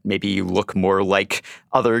it that maybe look more like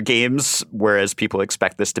other games, whereas people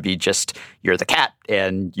expect this to be just you're the cat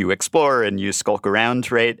and you explore and you skulk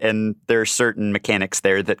around, right? And there are certain mechanics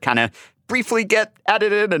there that kind of briefly get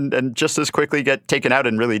added in and just as quickly get taken out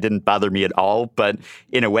and really didn't bother me at all. But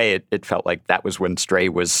in a way, it felt like that was when Stray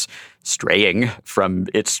was straying from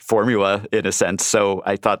its formula in a sense. So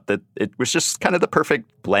I thought that it was just kind of the perfect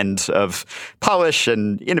blend of polish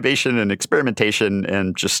and innovation and experimentation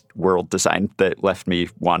and just world design that left me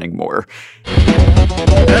wanting more.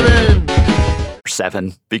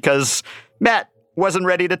 7, because Matt wasn't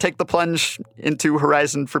ready to take the plunge into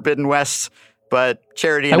Horizon Forbidden West. But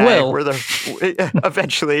Charity and I were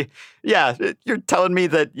eventually, yeah, you're telling me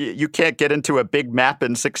that you can't get into a big map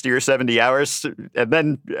in 60 or 70 hours. And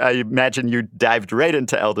then I imagine you dived right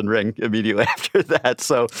into Elden Ring immediately after that.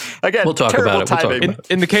 So again, we'll talk terrible about it. timing.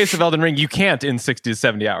 In the case of Elden Ring, you can't in 60 to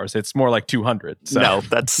 70 hours. It's more like 200. So. No,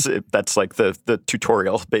 that's like the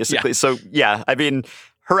tutorial, basically. Yeah. So yeah, I mean,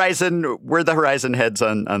 Horizon, we're the Horizon heads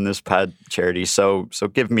on this pod, Charity. So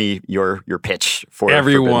give me your pitch for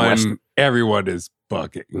everyone. Everyone is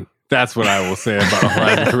bugging. That's what I will say about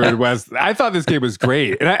Horizon Forbidden West. I thought this game was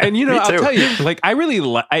great, and I'll tell you, like I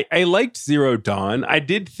really I liked Zero Dawn. I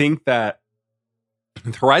did think that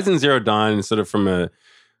Horizon Zero Dawn, sort of from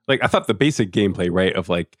I thought the basic gameplay, right, of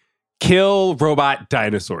like kill robot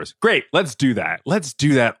dinosaurs. Great, let's do that. Let's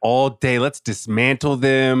do that all day. Let's dismantle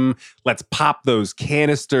them. Let's pop those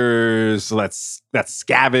canisters. Let's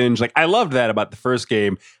scavenge. Like I loved that about the first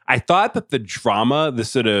game. I thought that the drama, the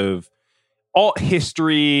sort of alt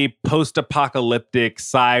history, post-apocalyptic,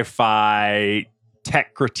 sci-fi,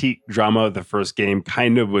 tech critique drama of the first game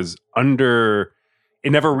kind of was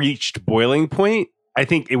it never reached boiling point. I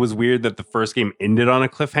think it was weird that the first game ended on a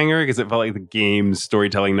cliffhanger because it felt like the game's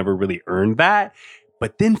storytelling never really earned that.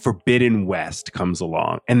 But then Forbidden West comes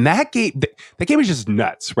along, and that game is just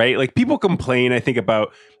nuts, right? Like people complain, I think,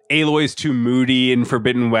 about Aloy's too moody in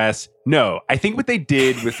Forbidden West. No, I think what they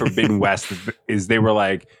did with Forbidden West is they were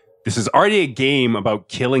like, this is already a game about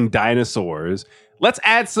killing dinosaurs. Let's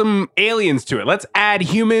add some aliens to it. Let's add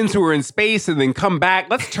humans who are in space and then come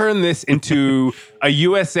back. Let's turn this into a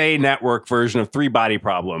USA Network version of Three Body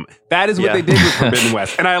Problem. That is what they did with Forbidden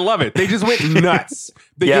West. And I love it. They just went nuts.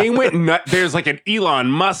 The game went nuts. There's like an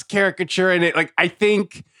Elon Musk caricature in it. Like I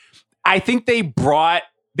think they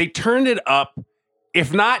turned it up.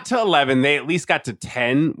 If not to 11, they at least got to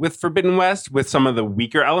 10 with Forbidden West with some of the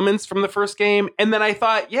weaker elements from the first game. And then I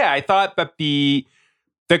thought that the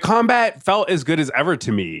combat felt as good as ever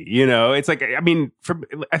to me. You know, it's like, I mean,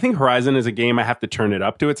 I think Horizon is a game I have to turn it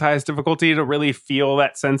up to its highest difficulty to really feel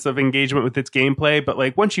that sense of engagement with its gameplay. But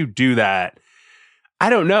like, once you do that, I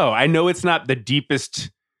don't know. I know it's not the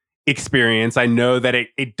deepest experience. I know that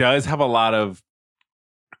it does have a lot of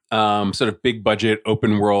sort of big budget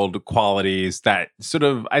open world qualities that sort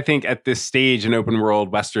of, I think at this stage in open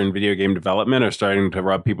world Western video game development are starting to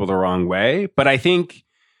rub people the wrong way. But I think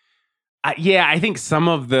some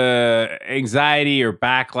of the anxiety or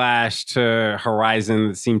backlash to Horizon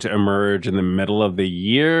that seemed to emerge in the middle of the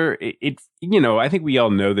year, I think we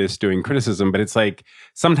all know this doing criticism, but it's like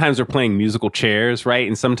sometimes we're playing musical chairs, right?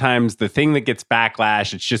 And sometimes the thing that gets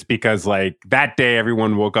backlash, it's just because like that day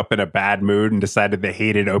everyone woke up in a bad mood and decided they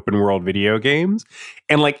hated open world video games.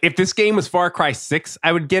 And like if this game was Far Cry 6,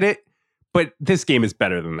 I would get it. But this game is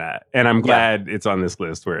better than that. And I'm glad it's on this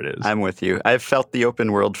list where it is. I'm with you. I've felt the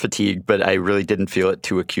open world fatigue, but I really didn't feel it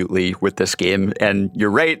too acutely with this game. And you're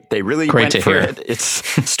right. They really went for it. It's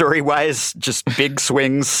story-wise, just big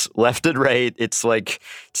swings left and right. It's like,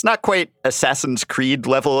 it's not quite Assassin's Creed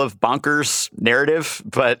level of bonkers narrative,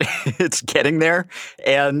 but it's getting there.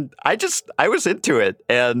 And I was into it.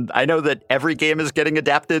 And I know that every game is getting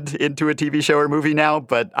adapted into a TV show or movie now,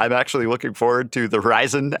 but I'm actually looking forward to the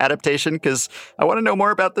Horizon adaptation because I want to know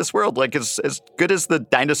more about this world. Like, as good as the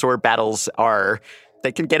dinosaur battles are,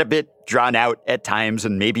 they can get a bit drawn out at times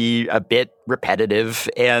and maybe a bit repetitive.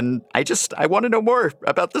 And I want to know more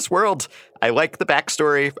about this world. I like the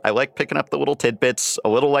backstory. I like picking up the little tidbits, a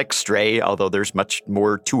little like Stray, although there's much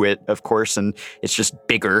more to it, of course, and it's just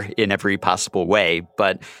bigger in every possible way.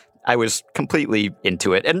 But I was completely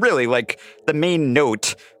into it. And really, like, the main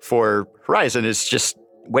note for Horizon is just,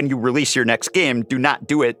 when you release your next game, do not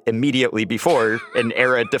do it immediately before an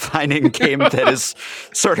era-defining game that is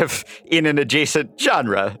sort of in an adjacent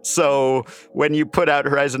genre. So when you put out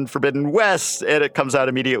Horizon Forbidden West and it comes out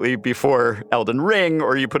immediately before Elden Ring,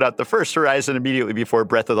 or you put out the first Horizon immediately before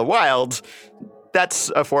Breath of the Wild,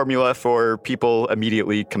 that's a formula for people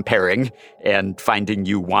immediately comparing and finding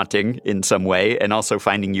you wanting in some way, and also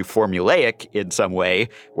finding you formulaic in some way,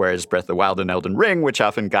 whereas Breath of the Wild and Elden Ring, which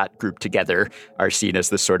often got grouped together, are seen as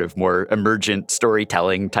this sort of more emergent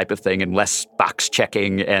storytelling type of thing and less box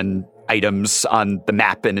checking and items on the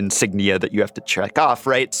map and insignia that you have to check off,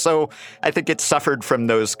 right? So I think it suffered from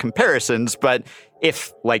those comparisons, but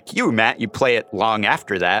if, like you, Matt, you play it long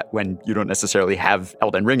after that, when you don't necessarily have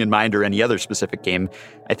Elden Ring in mind or any other specific game,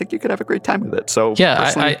 I think you could have a great time with it. So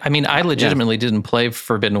yeah, I legitimately didn't play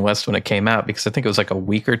Forbidden West when it came out because I think it was like a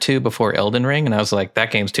week or two before Elden Ring, and I was like,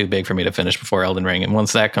 that game's too big for me to finish before Elden Ring, and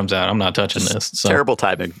once that comes out, I'm not touching this. So. Terrible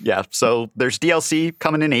timing. Yeah. So there's DLC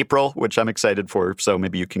coming in April, which I'm excited for, so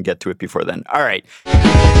maybe you can get to it before then. All right.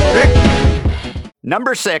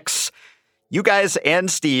 Number 6. You guys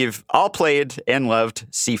and Steve all played and loved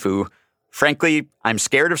Sifu. Frankly, I'm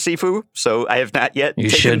scared of Sifu, so I have not yet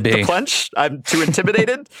taken the plunge. I'm too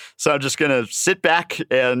intimidated, so I'm just going to sit back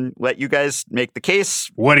and let you guys make the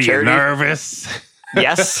case. What are you, nervous?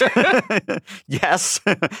 Yes. Yes.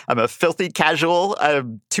 I'm a filthy casual.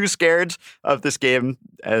 I'm too scared of this game.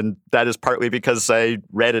 And that is partly because I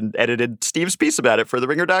read and edited Steve's piece about it for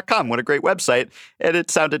TheRinger.com. What a great website. And it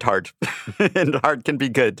sounded hard. And hard can be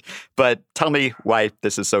good. But tell me why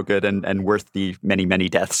this is so good and worth the many, many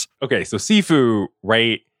deaths. Okay, so Sifu,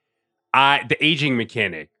 right? The aging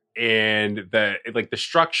mechanic and the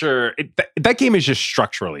structure, that game is just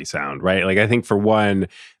structurally sound, right? Like, I think for one,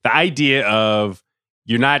 the idea of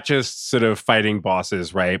you're not just sort of fighting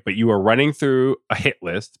bosses, right? But you are running through a hit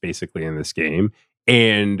list, basically, in this game.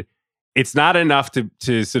 And it's not enough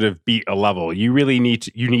to sort of beat a level. You really need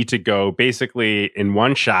to go basically in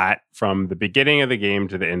one shot from the beginning of the game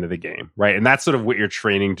to the end of the game, right? And that's sort of what you're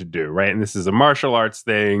training to do, right? And this is a martial arts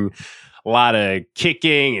thing. A lot of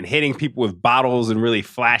kicking and hitting people with bottles and really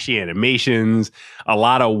flashy animations. A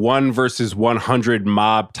lot of 1 versus 100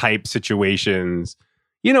 mob type situations.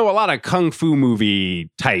 You know, a lot of kung fu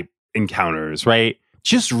movie type encounters, right?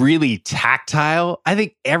 Just really tactile. I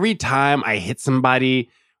think every time I hit somebody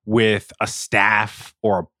with a staff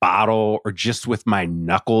or a bottle or just with my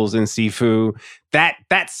knuckles in Sifu, that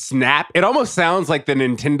snap, it almost sounds like the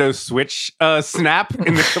Nintendo Switch snap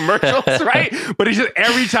in the commercials, right? But it's just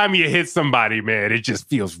every time you hit somebody, man, it just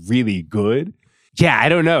feels really good. Yeah, I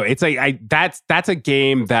don't know. It's like that's a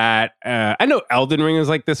game that I know Elden Ring is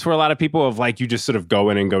like this for a lot of people, of like you just sort of go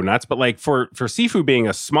in and go nuts. But like for Sifu being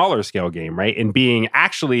a smaller scale game, right, and being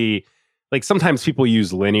actually like, sometimes people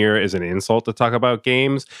use linear as an insult to talk about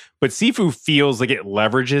games, but Sifu feels like it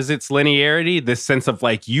leverages its linearity, this sense of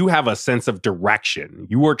like you have a sense of direction.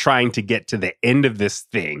 You are trying to get to the end of this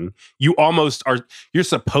thing. You almost are, you're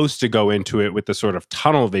supposed to go into it with the sort of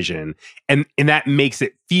tunnel vision. And that makes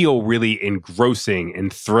it feel really engrossing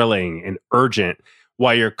and thrilling and urgent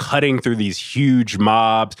while you're cutting through these huge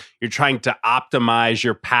mobs. You're trying to optimize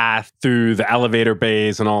your path through the elevator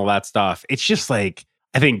bays and all that stuff. It's just like,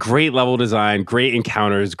 I think great level design, great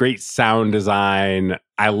encounters, great sound design.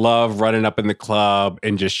 I love running up in the club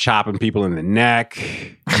and just chopping people in the neck.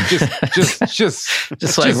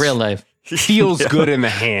 Just like real life. Feels good in the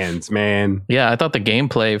hands, man. Yeah, I thought the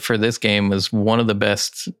gameplay for this game was one of the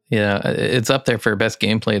best. Yeah, it's up there for best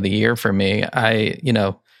gameplay of the year for me.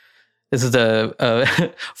 This is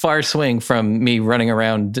a far swing from me running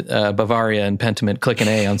around Bavaria and Pentiment clicking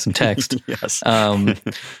A on some text. Yes.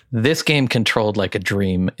 This game controlled like a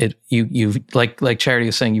dream. You like Charity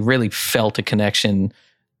was saying, you really felt a connection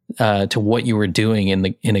to what you were doing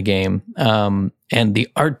in a game. And the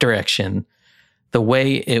art direction, the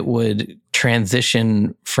way it would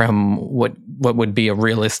transition from what would be a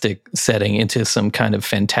realistic setting into some kind of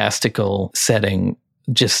fantastical setting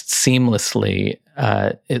just seamlessly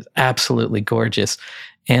is absolutely gorgeous.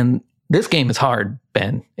 And this game is hard,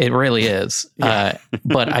 Ben. It really is. Yeah.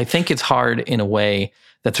 But I think it's hard in a way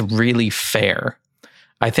that's really fair.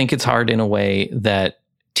 I think it's hard in a way that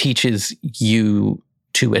teaches you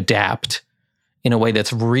to adapt in a way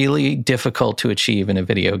that's really difficult to achieve in a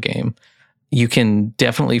video game. You can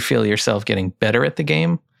definitely feel yourself getting better at the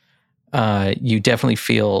game. You definitely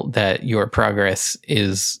feel that your progress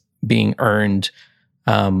is being earned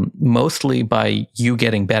mostly by you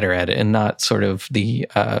getting better at it and not sort of the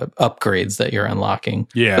upgrades that you're unlocking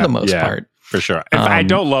for the most part. For sure. I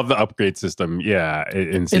don't love the upgrade system. Yeah.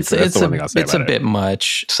 In Sifu, that's the one thing I'll say about it. It's a bit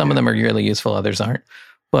much. Some of them are really useful, others aren't.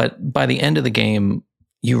 But by the end of the game,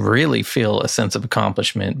 you really feel a sense of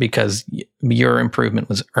accomplishment because your improvement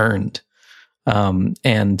was earned.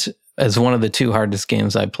 And as one of the 2 hardest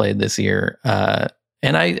games I played this year,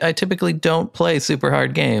 and I typically don't play super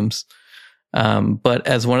hard games, but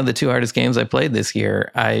as one of the 2 hardest games I played this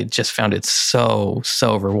year, I just found it so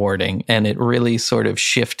rewarding. And it really sort of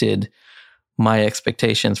shifted my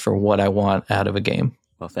expectations for what I want out of a game.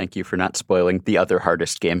 Well, thank you for not spoiling the other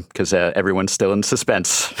hardest game because everyone's still in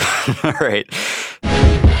suspense. All right.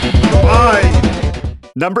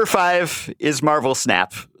 Number 5 is Marvel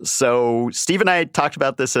Snap. So Steve and I talked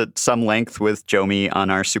about this at some length with Jomi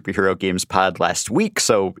on our Superhero Games pod last week.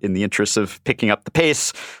 So in the interest of picking up the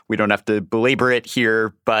pace, we don't have to belabor it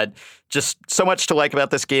here, but just so much to like about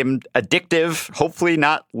this game. Addictive, hopefully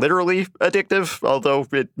not literally addictive, although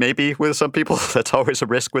it may be with some people. That's always a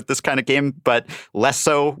risk with this kind of game, but less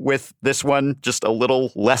so with this one. Just a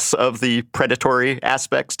little less of the predatory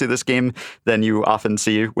aspects to this game than you often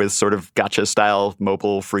see with sort of gacha-style,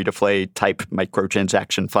 mobile, free-to-play type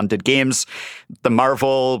microtransaction-funded games. The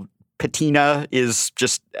Marvel patina is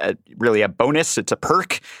just really a bonus. It's a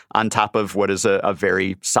perk on top of what is a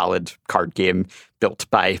very solid card game built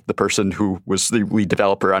by the person who was the lead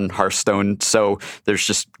developer on Hearthstone. So there's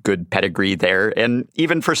just good pedigree there. And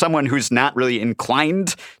even for someone who's not really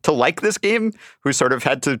inclined to like this game, who sort of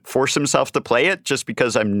had to force himself to play it just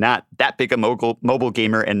because I'm not that big a mobile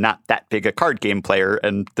gamer and not that big a card game player.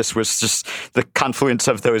 And this was just the confluence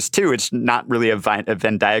of those two. It's not really a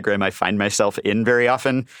Venn diagram I find myself in very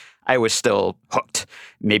often. I was still hooked.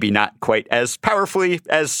 Maybe not quite as powerfully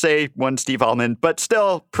as, say, one Steve Allman, but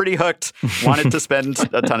still pretty hooked. Wanted to spend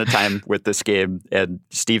a ton of time with this game, and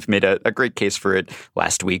Steve made a great case for it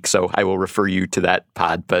last week, so I will refer you to that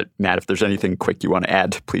pod. But Matt, if there's anything quick you want to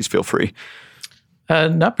add, please feel free.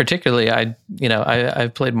 Not particularly.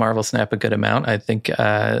 I've played Marvel Snap a good amount. I think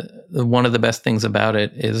one of the best things about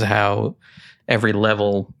it is how every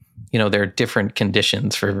level, there are different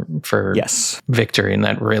conditions for victory, and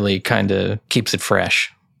that really kind of keeps it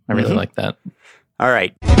fresh. I really like that. All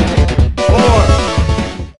right.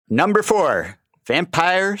 Number 4,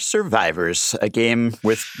 Vampire Survivors, a game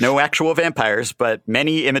with no actual vampires, but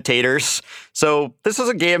many imitators. So this is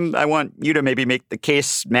a game I want you to maybe make the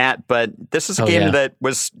case, Matt, but this is a game that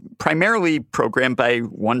was primarily programmed by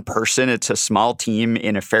one person. It's a small team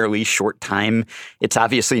in a fairly short time. It's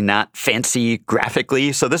obviously not fancy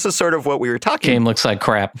graphically. So this is sort of what we were talking about. Game looks like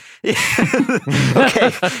crap. Okay.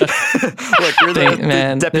 Look, you're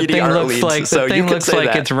the deputy art lead. The thing looks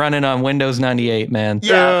like it's running on Windows 98, man.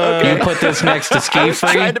 Yeah, okay. You put this next to Ski Free.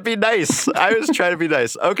 I was trying to be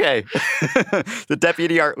nice. Okay. The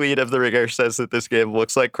deputy art lead of The Ringer says that this game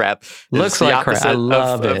looks like crap. Looks like crap. I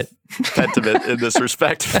love it. Sentiment in this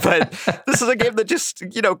respect. But this is a game that just,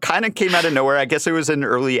 kind of came out of nowhere. I guess it was in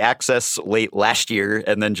early access late last year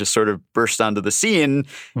and then just sort of burst onto the scene.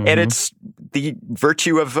 Mm-hmm. And it's the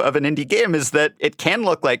virtue of an indie game is that it can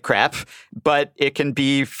look like crap, but it can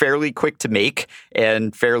be fairly quick to make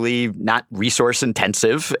and fairly not resource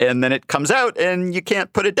intensive. And then it comes out and you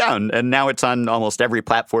can't put it down. And now it's on almost every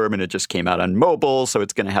platform and it just came out on mobile. So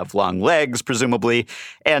it's going to have long legs, presumably.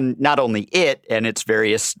 And not only it and its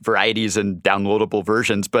various varieties and downloadable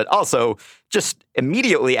versions, but also just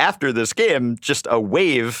immediately after this game, just a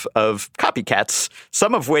wave of copycats,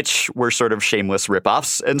 some of which were sort of shameless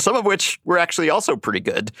ripoffs, and some of which were actually also pretty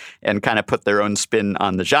good and kind of put their own spin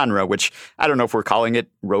on the genre, which I don't know if we're calling it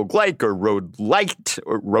roguelike or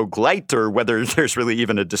roguelite or whether there's really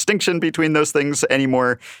even a distinction between those things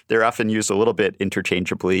anymore. They're often used a little bit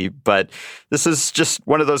interchangeably, but this is just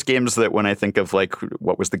one of those games that when I think of like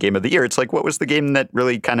what was the game of the year, it's like what was the game that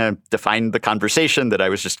really kind of defined the conversation that I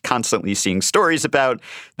was just constantly seeing interesting stories about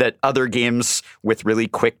that other games with really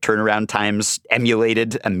quick turnaround times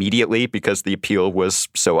emulated immediately because the appeal was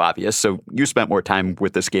so obvious. So you spent more time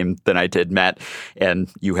with this game than I did, Matt, and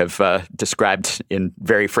you have described in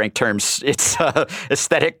very frank terms its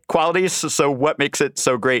aesthetic qualities. So what makes it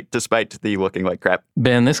so great despite the looking like crap?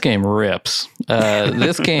 Ben, this game rips.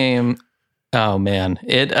 This game... Oh, man.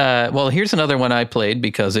 Well, here's another one I played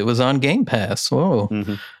because it was on Game Pass. Whoa.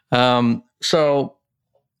 Mm-hmm. So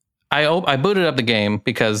I booted up the game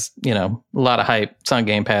because, a lot of hype. It's on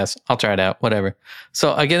Game Pass. I'll try it out, whatever.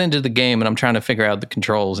 So I get into the game and I'm trying to figure out the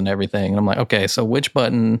controls and everything. And I'm like, okay, so which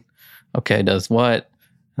button, does what?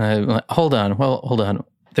 And I'm like, hold on.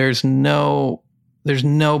 There's no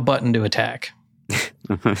button to attack.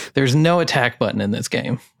 There's no attack button in this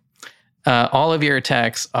game. All of your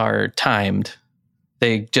attacks are timed.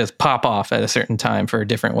 They just pop off at a certain time for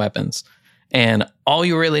different weapons. And all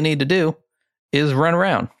you really need to do is run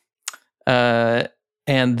around.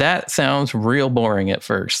 And that sounds real boring at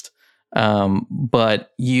first.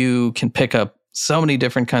 But you can pick up so many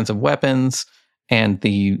different kinds of weapons, and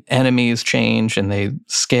the enemies change and they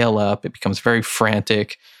scale up. It becomes very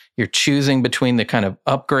frantic. You're choosing between the kind of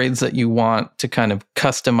upgrades that you want to kind of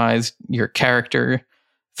customize your character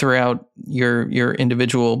throughout your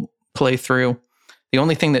individual playthrough. The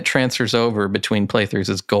only thing that transfers over between playthroughs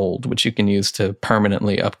is gold, which you can use to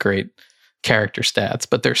permanently upgrade character stats.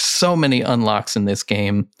 But there's so many unlocks in this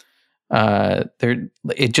game.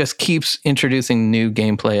 It just keeps introducing new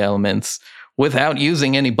gameplay elements without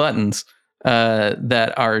using any buttons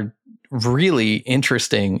that are really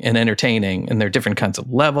interesting and entertaining. And there are different kinds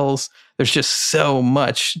of levels. There's just so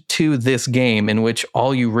much to this game in which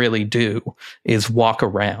all you really do is walk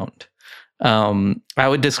around. I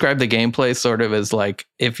would describe the gameplay sort of as like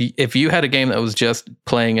if you had a game that was just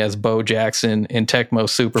playing as Bo Jackson in Tecmo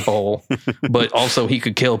Super Bowl, but also he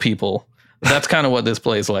could kill people. That's kind of what this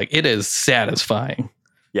plays like. It is satisfying.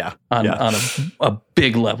 Yeah. On a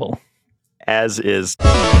big level. As is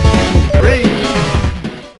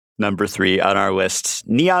number 3 on our list,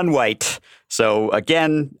 Neon White. So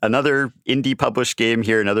again, another indie published game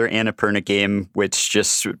here, another Annapurna game, which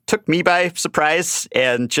just took me by surprise.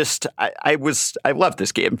 And just, I love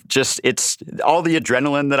this game. Just, it's all the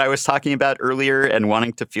adrenaline that I was talking about earlier and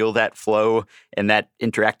wanting to feel that flow and that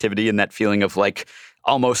interactivity and that feeling of like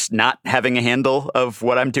almost not having a handle of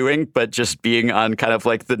what I'm doing, but just being on kind of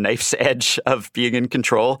like the knife's edge of being in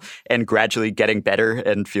control and gradually getting better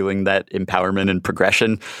and feeling that empowerment and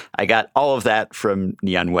progression. I got all of that from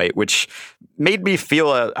Neon White, which made me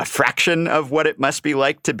feel a fraction of what it must be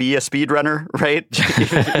like to be a speedrunner, right?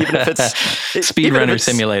 even if it's speedrunner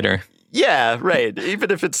simulator. Yeah, right. Even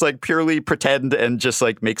if it's like purely pretend and just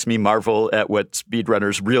like makes me marvel at what real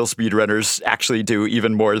speedrunners actually do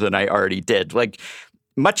even more than I already did. Like,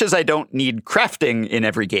 much as I don't need crafting in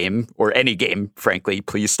every game, or any game, frankly,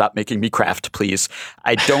 please stop making me craft, please.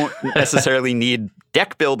 I don't necessarily need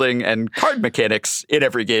deck building and card mechanics in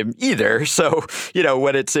every game either. So,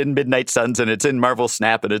 when it's in Midnight Suns and it's in Marvel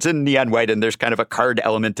Snap and it's in Neon White and there's kind of a card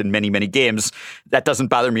element in many, many games, that doesn't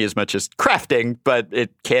bother me as much as crafting, but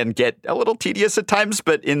it can get a little tedious at times.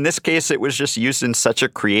 But in this case, it was just used in such a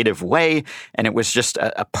creative way, and it was just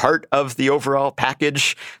a part of the overall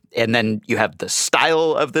package. And then you have the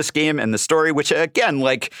style of this game and the story, which again,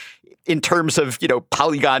 like in terms of,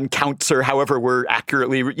 polygon counts or however we're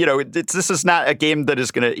accurately, this is not a game that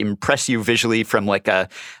is going to impress you visually from like a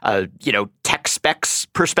tech specs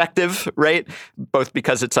perspective, right? Both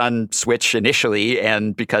because it's on Switch initially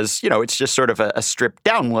and because, it's just sort of a stripped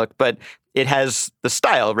down look, but it has the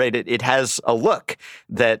style, right? It has a look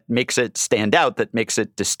that makes it stand out, that makes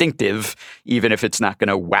it distinctive, even if it's not going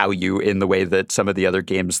to wow you in the way that some of the other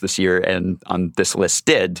games this year and on this list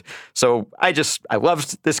did. So I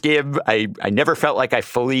loved this game. I never felt like I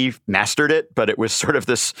fully mastered it, but it was sort of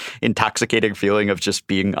this intoxicating feeling of just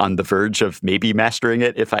being on the verge of maybe mastering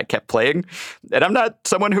it if I kept playing. And I'm not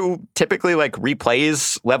someone who typically like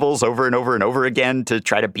replays levels over and over and over again to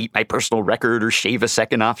try to beat my personal record or shave a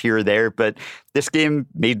second off here or there. But this game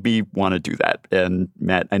made me want to do that. And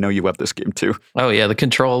Matt, I know you love this game too. Oh yeah, the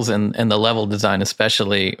controls and the level design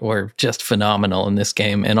especially were just phenomenal in this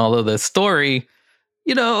game. And although the story,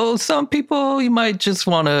 some people, you might just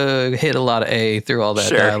want to hit a lot of A through all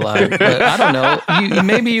that dialogue. But I don't know.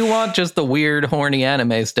 Maybe you want just the weird, horny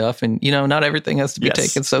anime stuff. And, not everything has to be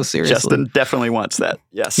taken so seriously. Justin definitely wants that.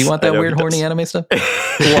 Yes. You want that weird, horny anime stuff?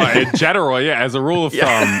 Well, in general, yeah. As a rule of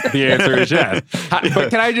thumb, the answer is yes. But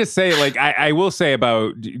can I just say, like, I will say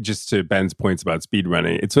about, just to Ben's points about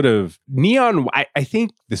speedrunning, it's sort of Neon, I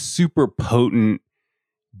think the super potent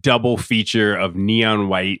double feature of Neon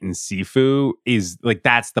White and Sifu is like,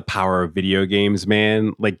 that's the power of video games,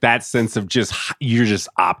 man. Like that sense of you're just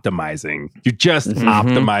optimizing. You're just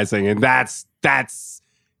optimizing. And that's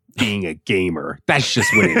being a gamer. That's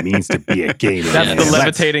just what it means to be a gamer. That's man. The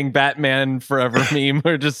levitating Batman Forever meme.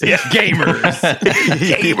 We're just gamers.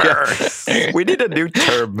 Gamers. We need a new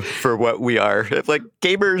term for what we are. Like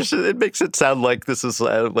gamers, it makes it sound like this is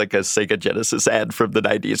like a Sega Genesis ad from the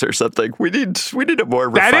 90s or something. We need a more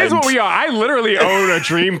refined... That is what we are. I literally own a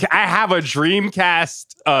Dreamcast. I have a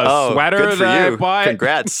Dreamcast sweater that I bought.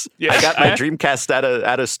 Congrats. Yeah. I got my Dreamcast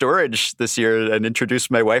out of storage this year and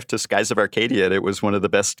introduced my wife to Skies of Arcadia, and it was one of the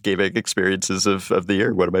best gaming experiences of the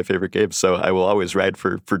year, one of my favorite games. So I will always ride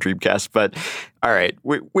for Dreamcast. But all right,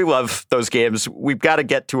 we love those games. We've got to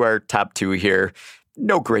get to our top 2 here.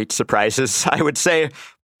 No great surprises, I would say.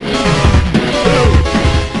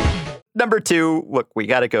 Number 2, look, we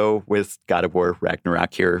got to go with God of War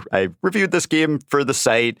Ragnarok here. I reviewed this game for the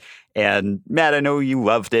site, and Matt, I know you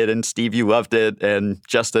loved it, and Steve, you loved it, and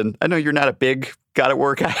Justin, I know you're not a big God of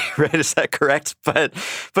War guy, right? Is that correct? But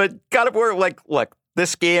God of War, like, look,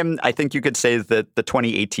 this game, I think you could say that the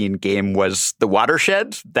 2018 game was the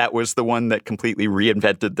watershed. That was the one that completely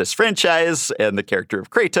reinvented this franchise and the character of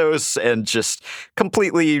Kratos and just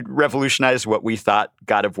completely revolutionized what we thought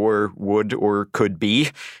God of War would or could be.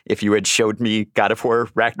 If you had showed me God of War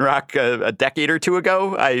Ragnarok a decade or 2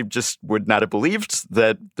 ago, I just would not have believed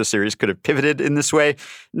that the series could have pivoted in this way,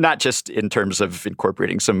 not just in terms of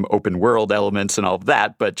incorporating some open world elements and all of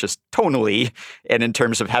that, but just tonally and in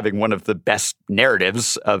terms of having one of the best narratives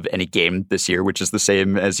of any game this year, which is the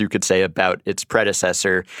same as you could say about its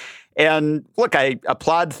predecessor. And look, I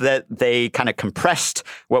applaud that they kind of compressed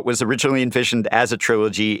what was originally envisioned as a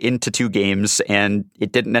trilogy into 2 games, and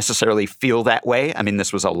it didn't necessarily feel that way. I mean,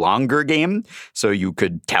 this was a longer game, so you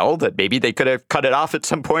could tell that maybe they could have cut it off at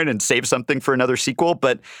some point and saved something for another sequel,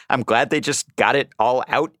 but I'm glad they just got it all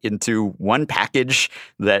out into one package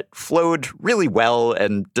that flowed really well,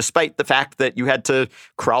 and despite the fact that you had to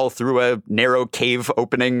crawl through a narrow cave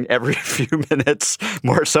opening every few minutes,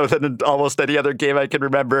 more so than almost any other game I can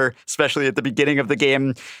remember, especially at the beginning of the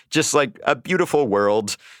game, just like a beautiful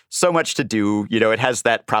world, so much to do. You know, it has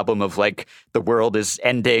that problem of like the world is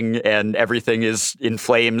ending and everything is in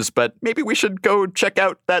flames, but maybe we should go check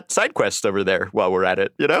out that side quest over there while we're at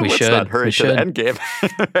it. You know, let's not hurry to the end game.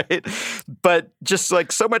 Right? But just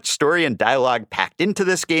like so much story and dialogue packed into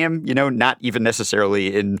this game, you know, not even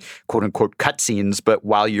necessarily in quote unquote cutscenes, but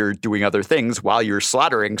while you're doing other things, while you're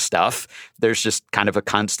slaughtering stuff, there's just kind of a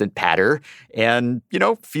constant patter. And, you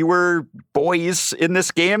know, fewer boys in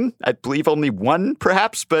this game. I believe only one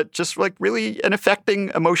perhaps, but just like really an affecting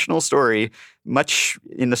emotional story, much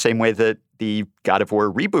in the same way that the God of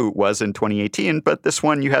War reboot was in 2018. But this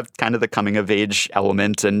one, you have kind of the coming of age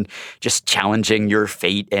element and just challenging your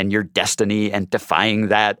fate and your destiny and defying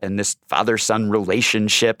that and this father-son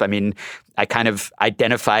relationship. I mean, I kind of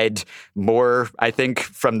identified more, I think,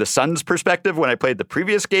 from the son's perspective when I played the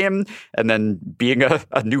previous game. And then being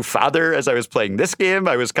a new father as I was playing this game,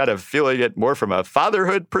 I was kind of feeling it more from a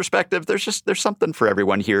fatherhood perspective. There's something for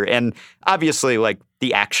everyone here. And obviously, like,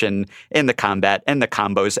 the action and the combat and the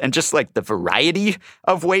combos and just like the variety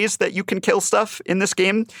of ways that you can kill stuff in this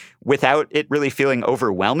game without it really feeling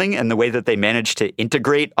overwhelming, and the way that they managed to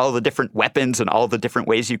integrate all the different weapons and all the different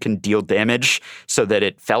ways you can deal damage so that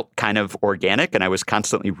it felt kind of organic. And I was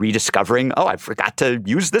constantly rediscovering, oh, I forgot to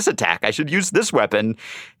use this attack. I should use this weapon.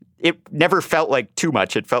 It never felt like too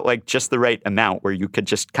much. It felt like just the right amount where you could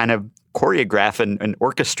just kind of choreograph and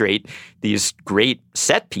orchestrate these great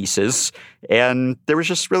set pieces. And there was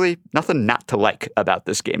just really nothing not to like about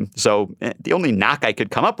this game. So the only knock I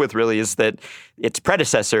could come up with really is that its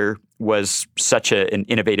predecessor was such an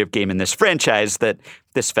innovative game in this franchise that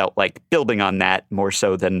this felt like building on that more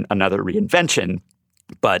so than another reinvention.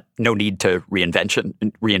 But no need to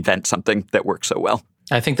reinvent something that works so well.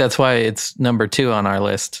 I think that's why it's number 2 on our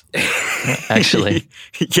list, actually.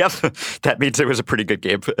 Yep. That means it was a pretty good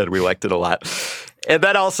game, and we liked it a lot. And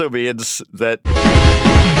that also means that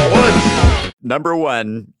number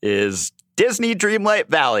 1 is Disney Dreamlight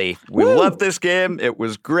Valley. We love this game. It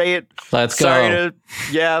was great. Let's go.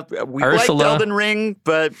 We liked Elden Ring,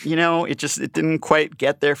 but, you know, it didn't quite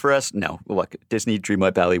get there for us. No, look, Disney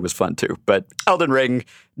Dreamlight Valley was fun too. But Elden Ring,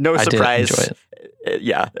 no surprise. I did enjoy it.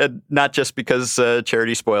 Yeah, and not just because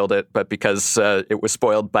Charity spoiled it, but because it was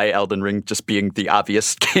spoiled by Elden Ring just being the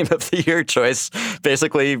obvious Game of the Year choice,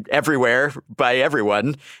 basically everywhere by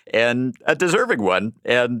everyone, and a deserving one.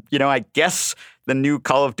 And, you know, I guess the new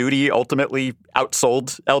Call of Duty ultimately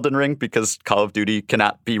outsold Elden Ring because Call of Duty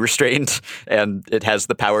cannot be restrained and it has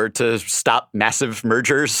the power to stop massive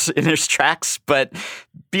mergers in its tracks. But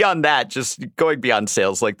beyond that, just going beyond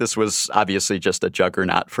sales, like this was obviously just a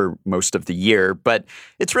juggernaut for most of the year. But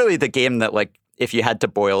it's really the game that, like, if you had to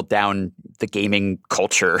boil down the gaming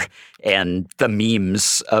culture and the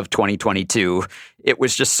memes of 2022, it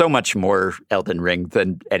was just so much more Elden Ring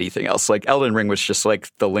than anything else. Like, Elden Ring was just like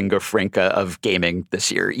the lingua franca of gaming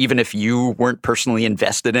this year. Even if you weren't personally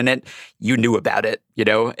invested in it, you knew about it, you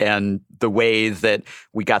know? And the way that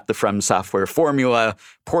we got the From Software formula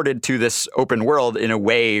ported to this open world in a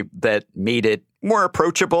way that made it more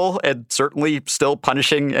approachable and certainly still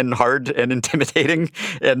punishing and hard and intimidating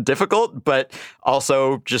and difficult, but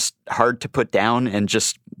also just hard to put down, and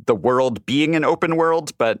just the world being an open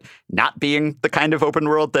world, but not being the kind of open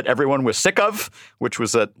world that everyone was sick of, which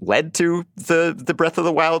was led to the Breath of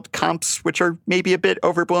the Wild comps, which are maybe a bit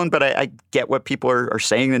overblown, but I get what people are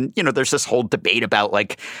saying. And, you know, there's this whole debate about,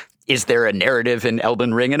 like, is there a narrative in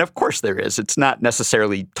Elden Ring? And of course there is. It's not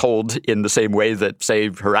necessarily told in the same way that, say,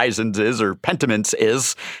 Horizons is or Pentiments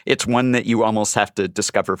is. It's one that you almost have to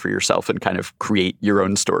discover for yourself and kind of create your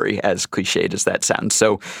own story, as cliched as that sounds.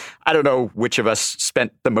 So I don't know which of us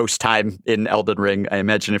spent the most time in Elden Ring. I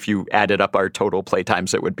imagine if you added up our total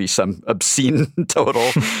playtimes, it would be some obscene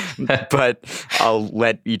total. But I'll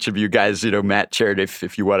let each of you guys, you know, Matt, Jared,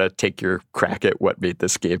 if you want to take your crack at what made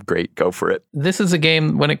this game great, go for it. This is a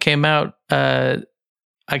game, when it came out, I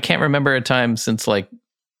can't remember a time since like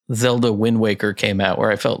Zelda Wind Waker came out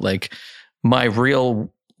where I felt like my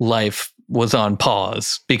real life was on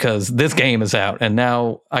pause because this game is out and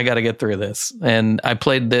now I got to get through this. And I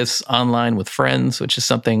played this online with friends, which is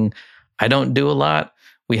something I don't do a lot.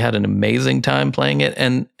 We had an amazing time playing it.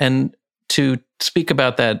 And to speak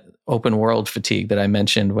about that open world fatigue that I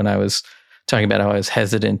mentioned when I was talking about how I was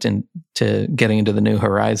hesitant into getting into the New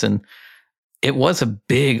Horizon, it was a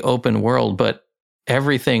big open world, but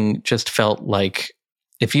everything just felt like,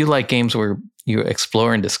 if you like games where you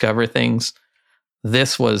explore and discover things,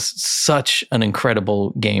 this was such an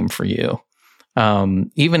incredible game for you.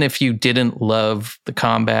 Even if you didn't love the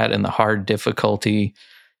combat and the hard difficulty,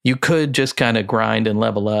 you could just kind of grind and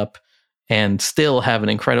level up and still have an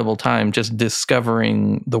incredible time just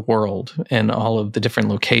discovering the world and all of the different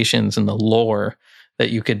locations and the lore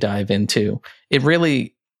that you could dive into. It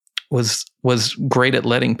really was great at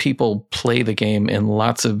letting people play the game in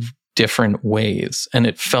lots of different ways. And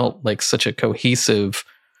it felt like such a cohesive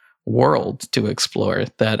world to explore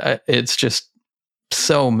that it's just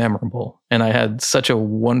so memorable. And I had such a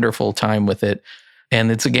wonderful time with it. And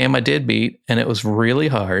it's a game I did beat, and it was really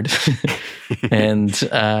hard. And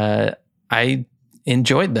I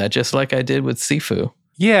enjoyed that just like I did with Sifu.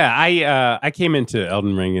 Yeah, I came into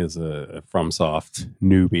Elden Ring as a FromSoft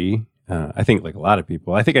newbie. I think like a lot of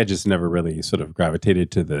people, I think I just never really sort of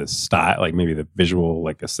gravitated to the style, like maybe the visual,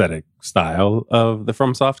 like aesthetic style of the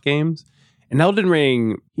FromSoft games. And Elden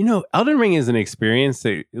Ring, you know, Elden Ring is an experience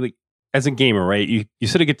that, like, as a gamer, right, you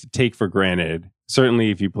sort of get to take for granted,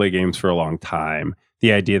 certainly if you play games for a long time,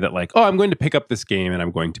 the idea that like, oh, I'm going to pick up this game and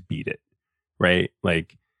I'm going to beat it, right?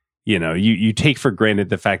 Like, you know, you take for granted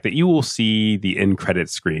the fact that you will see the end credit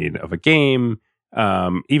screen of a game,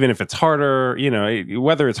 even if it's harder, you know,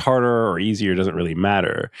 whether it's harder or easier doesn't really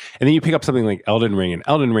matter. And then you pick up something like Elden Ring, and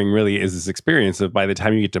Elden Ring really is this experience of, by the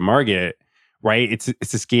time you get to Margit, right, it's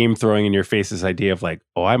this game throwing in your face this idea of like,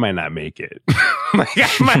 oh, I might not make it. Like, I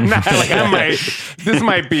might not, like, I might, this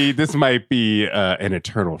might be an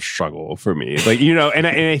eternal struggle for me. Like, you know, and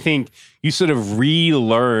I think you sort of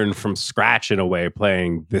relearn from scratch in a way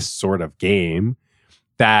playing this sort of game.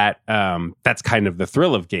 That that's kind of the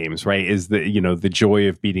thrill of games, right? Is that, you know, the joy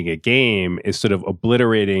of beating a game is sort of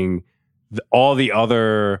obliterating all the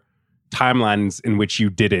other timelines in which you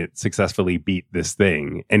didn't successfully beat this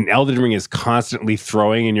thing. And Elden Ring is constantly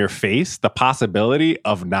throwing in your face the possibility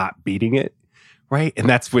of not beating it, right? And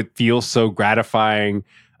that's what feels so gratifying,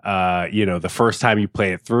 you know, the first time you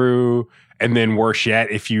play it through. And then worse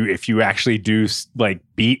yet, if you actually do like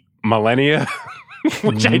beat Millennia,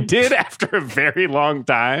 which I did after a very long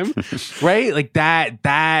time, right? Like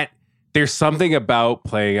that there's something about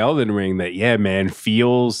playing Elden Ring that, yeah, man,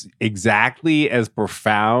 feels exactly as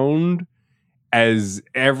profound as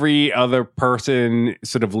every other person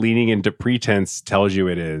sort of leaning into pretense tells you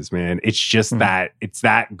it is, man. It's just that, it's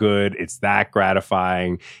that good, it's that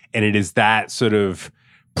gratifying, and it is that sort of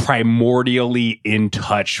primordially in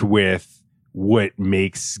touch with what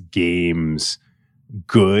makes games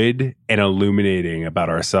good and illuminating about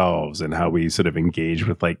ourselves and how we sort of engage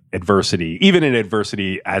with like adversity, even in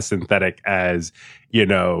adversity as synthetic as, you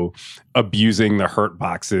know, abusing the hurt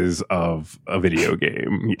boxes of a video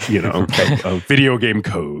game, you know, of video game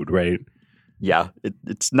code, right? Yeah,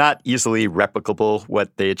 it's not easily replicable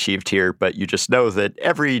what they achieved here, but you just know that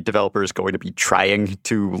every developer is going to be trying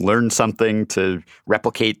to learn something, to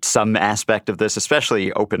replicate some aspect of this,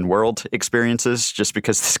 especially open world experiences, just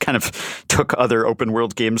because this kind of took other open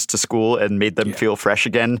world games to school and made them feel fresh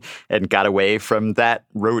again and got away from that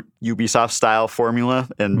rote Ubisoft style formula.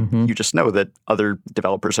 And you just know that other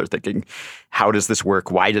developers are thinking, how does this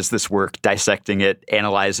work? Why does this work? Dissecting it,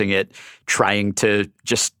 analyzing it, trying to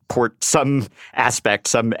just port some aspect,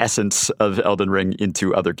 some essence of Elden Ring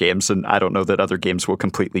into other games. And I don't know that other games will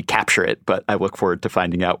completely capture it, but I look forward to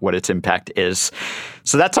finding out what its impact is.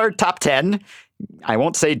 So that's our top 10. I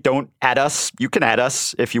won't say don't add us. You can add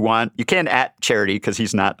us if you want. You can at Charity because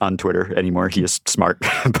he's not on Twitter anymore. He is smart.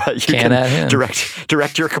 But you can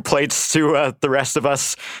direct your complaints to the rest of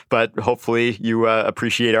us. But hopefully you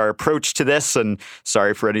appreciate our approach to this. And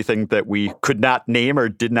sorry for anything that we could not name or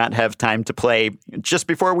did not have time to play. Just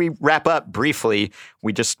before we wrap up briefly,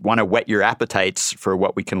 we just want to whet your appetites for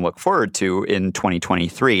what we can look forward to in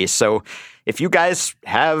 2023. So if you guys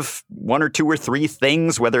have one or two or three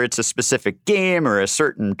things, whether it's a specific game or a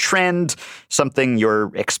certain trend, something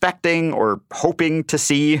you're expecting or hoping to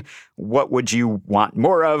see, what would you want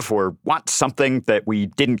more of or want something that we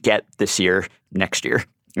didn't get this year, next year?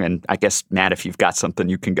 And I guess, Matt, if you've got something,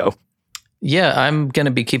 you can go. Yeah, I'm going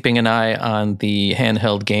to be keeping an eye on the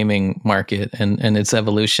handheld gaming market and its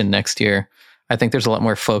evolution next year. I think there's a lot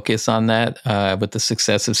more focus on that with the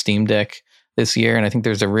success of Steam Deck this year. And I think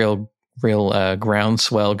there's a real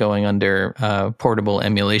groundswell going under portable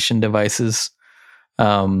emulation devices.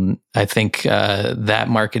 I think that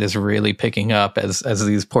market is really picking up as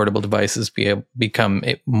these portable devices become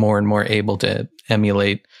more and more able to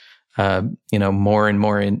emulate, more and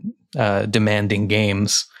more demanding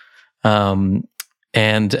games. And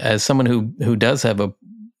as someone who does have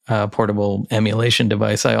a portable emulation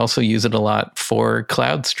device, I also use it a lot for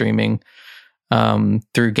cloud streaming.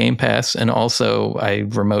 Through Game Pass, and also I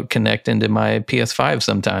remote connect into my PS5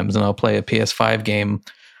 sometimes, and I'll play a PS5 game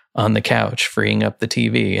on the couch, freeing up the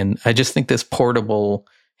TV. And I just think this portable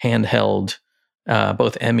handheld,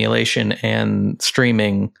 both emulation and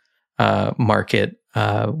streaming market,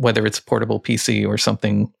 whether it's portable PC or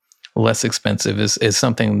something less expensive, is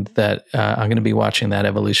something that I'm going to be watching that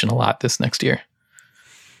evolution a lot this next year.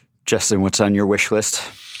 Justin, what's on your wish list?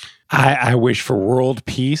 I wish for world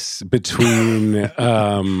peace between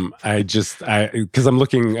because I'm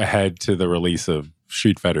looking ahead to the release of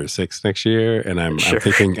Street Fighter 6 next year, and I'm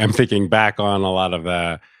thinking back on a lot of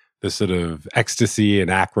the sort of ecstasy and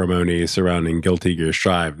acrimony surrounding Guilty Gear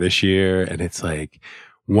Strive this year, and it's like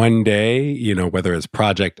one day, whether it's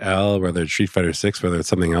Project L, whether it's Street Fighter 6, whether it's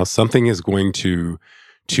something else, something is going to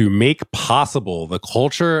make possible the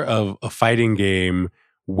culture of a fighting game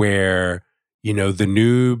where the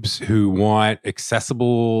noobs who want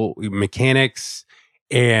accessible mechanics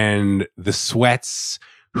and the sweats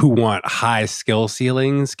who want high skill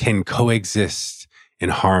ceilings can coexist in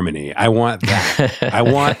harmony. I want that. I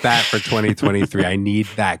want that for 2023. I need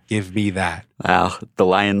that. Give me that. Wow. The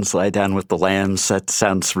lions lie down with the lambs. That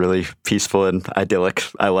sounds really peaceful and idyllic.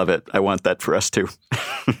 I love it. I want that for us too.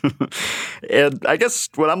 And I guess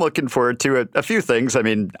what I'm looking forward to, a few things. I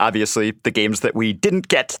mean, obviously the games that we didn't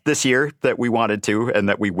get this year that we wanted to and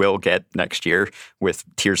that we will get next year, with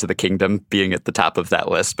Tears of the Kingdom being at the top of that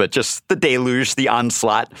list. But just the deluge, the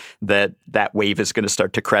onslaught that wave is going to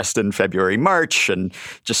start to crest in February, March, and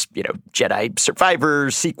just, Jedi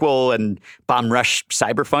Survivor sequel and Bomb Rush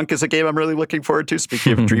Cyberpunk is a game I'm really looking forward to,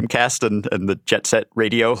 speaking of Dreamcast and the Jet Set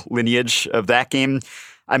Radio lineage of that game.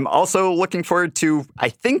 I'm also looking forward to,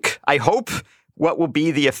 I hope, what will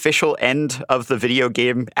be the official end of the video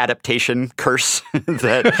game adaptation curse,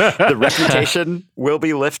 that the reputation will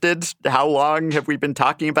be lifted. How long have we been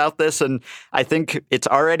talking about this? And I think it's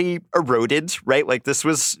already eroded, right? Like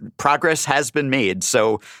progress has been made.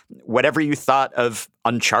 So whatever you thought of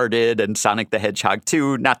Uncharted and Sonic the Hedgehog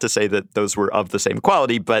 2, not to say that those were of the same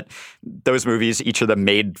quality, but those movies, each of them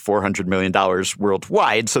made $400 million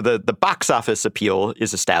worldwide. So the box office appeal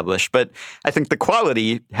is established. But I think the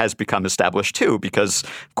quality has become established too, because,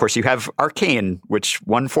 of course, you have Arcane, which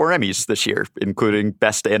won 4 Emmys this year, including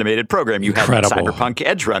Best Animated Program. You have Cyberpunk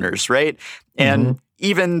Edge Runners, right? And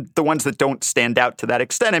even the ones that don't stand out to that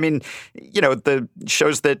extent. I mean, the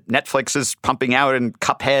shows that Netflix is pumping out, and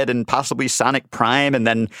Cuphead and possibly Sonic Prime, and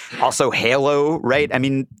then also Halo, right? I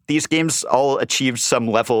mean, these games all achieved some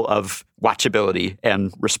level of watchability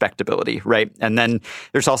and respectability, right? And then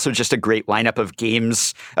there's also just a great lineup of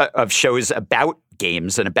games, of shows about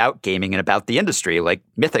games and about gaming and about the industry, like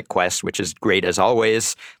Mythic Quest, which is great as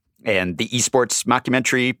always. And the esports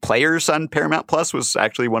mockumentary Players on Paramount Plus was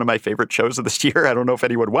actually one of my favorite shows of this year. I don't know if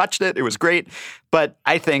anyone watched it. It was great. But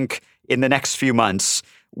I think in the next few months,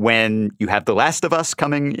 when you have The Last of Us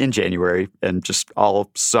coming in January, and just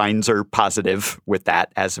all signs are positive with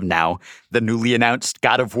that as of now, the newly announced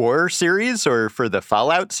God of War series, or for the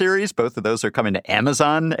Fallout series, both of those are coming to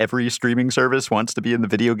Amazon. Every streaming service wants to be in the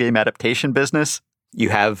video game adaptation business. You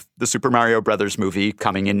have the Super Mario Brothers movie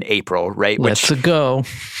coming in April, right? Let's go.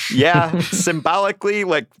 Yeah, symbolically,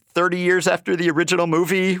 like 30 years after the original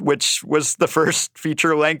movie, which was the first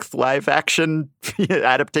feature-length live-action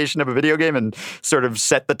adaptation of a video game and sort of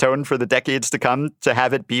set the tone for the decades to come, to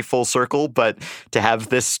have it be full circle, but to have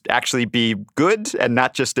this actually be good and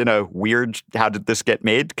not just in a weird, how did this get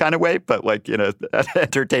made kind of way, but like in an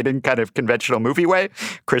entertaining kind of conventional movie way.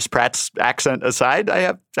 Chris Pratt's accent aside, I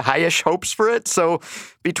have high-ish hopes for it. So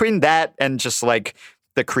between that and just like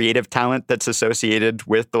the creative talent that's associated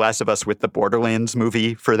with The Last of Us, with the Borderlands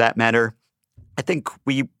movie for that matter, I think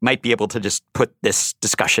we might be able to just put this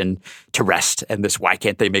discussion to rest and this why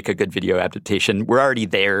can't they make a good video adaptation. We're already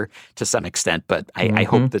there to some extent, but I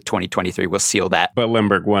hope that 2023 will seal that. But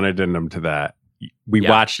Limburg, one addendum to that. We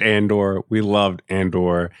watched Andor. We loved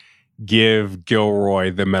Andor. Give Gilroy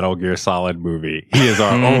the Metal Gear Solid movie. He is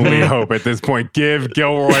our only hope at this point. Give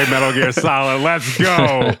Gilroy Metal Gear Solid. Let's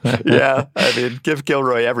go. Yeah, I mean, give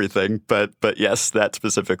Gilroy everything, but yes, that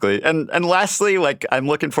specifically. And lastly, like I'm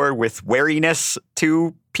looking forward with wariness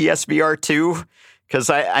to PSVR 2. Because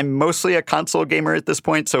I'm mostly a console gamer at this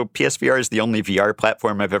point, so PSVR is the only VR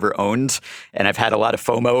platform I've ever owned, and I've had a lot of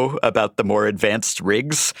FOMO about the more advanced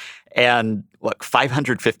rigs. And look,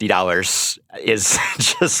 $550 is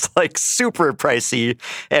just like super pricey,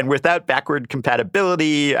 and without backward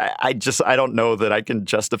compatibility, I don't know that I can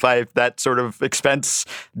justify that sort of expense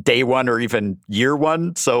day one or even year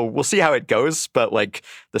one. So we'll see how it goes. But like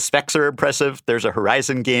the specs are impressive. There's a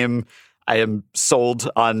Horizon game. I am sold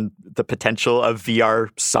on the potential of VR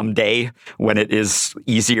someday when it is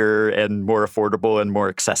easier and more affordable and more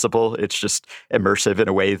accessible. It's just immersive in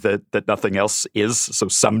a way that nothing else is. So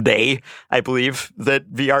someday, I believe that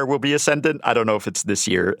VR will be ascendant. I don't know if it's this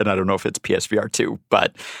year, and I don't know if it's PSVR 2,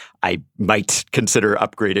 but I might consider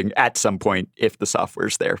upgrading at some point if the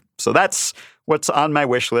software's there. So that's what's on my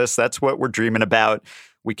wish list. That's what we're dreaming about.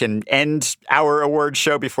 We can end our award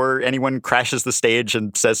show before anyone crashes the stage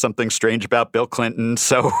and says something strange about Bill Clinton.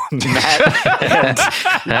 So Matt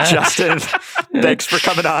and Justin, thanks for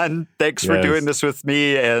coming on. Thanks for doing this with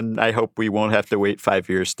me. And I hope we won't have to wait 5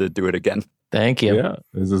 years to do it again. Thank you. Yeah,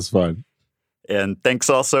 this is fun. And thanks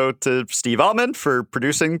also to Steve Altman for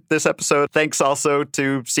producing this episode. Thanks also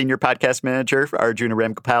to Senior Podcast Manager Arjuna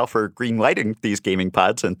Ramgopal for green-lighting these gaming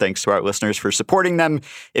pods. And thanks to our listeners for supporting them.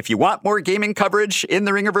 If you want more gaming coverage in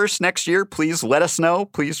the Ringerverse next year, please let us know.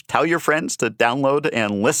 Please tell your friends to download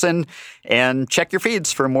and listen. And check your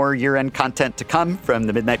feeds for more year-end content to come from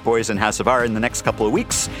the Midnight Boys and House of R in the next couple of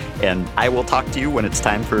weeks. And I will talk to you when it's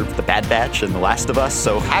time for The Bad Batch and The Last of Us.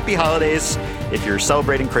 So happy holidays. If you're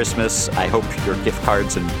celebrating Christmas, I hope your gift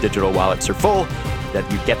cards and digital wallets are full, that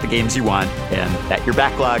you get the games you want, and that your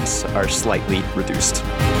backlogs are slightly reduced.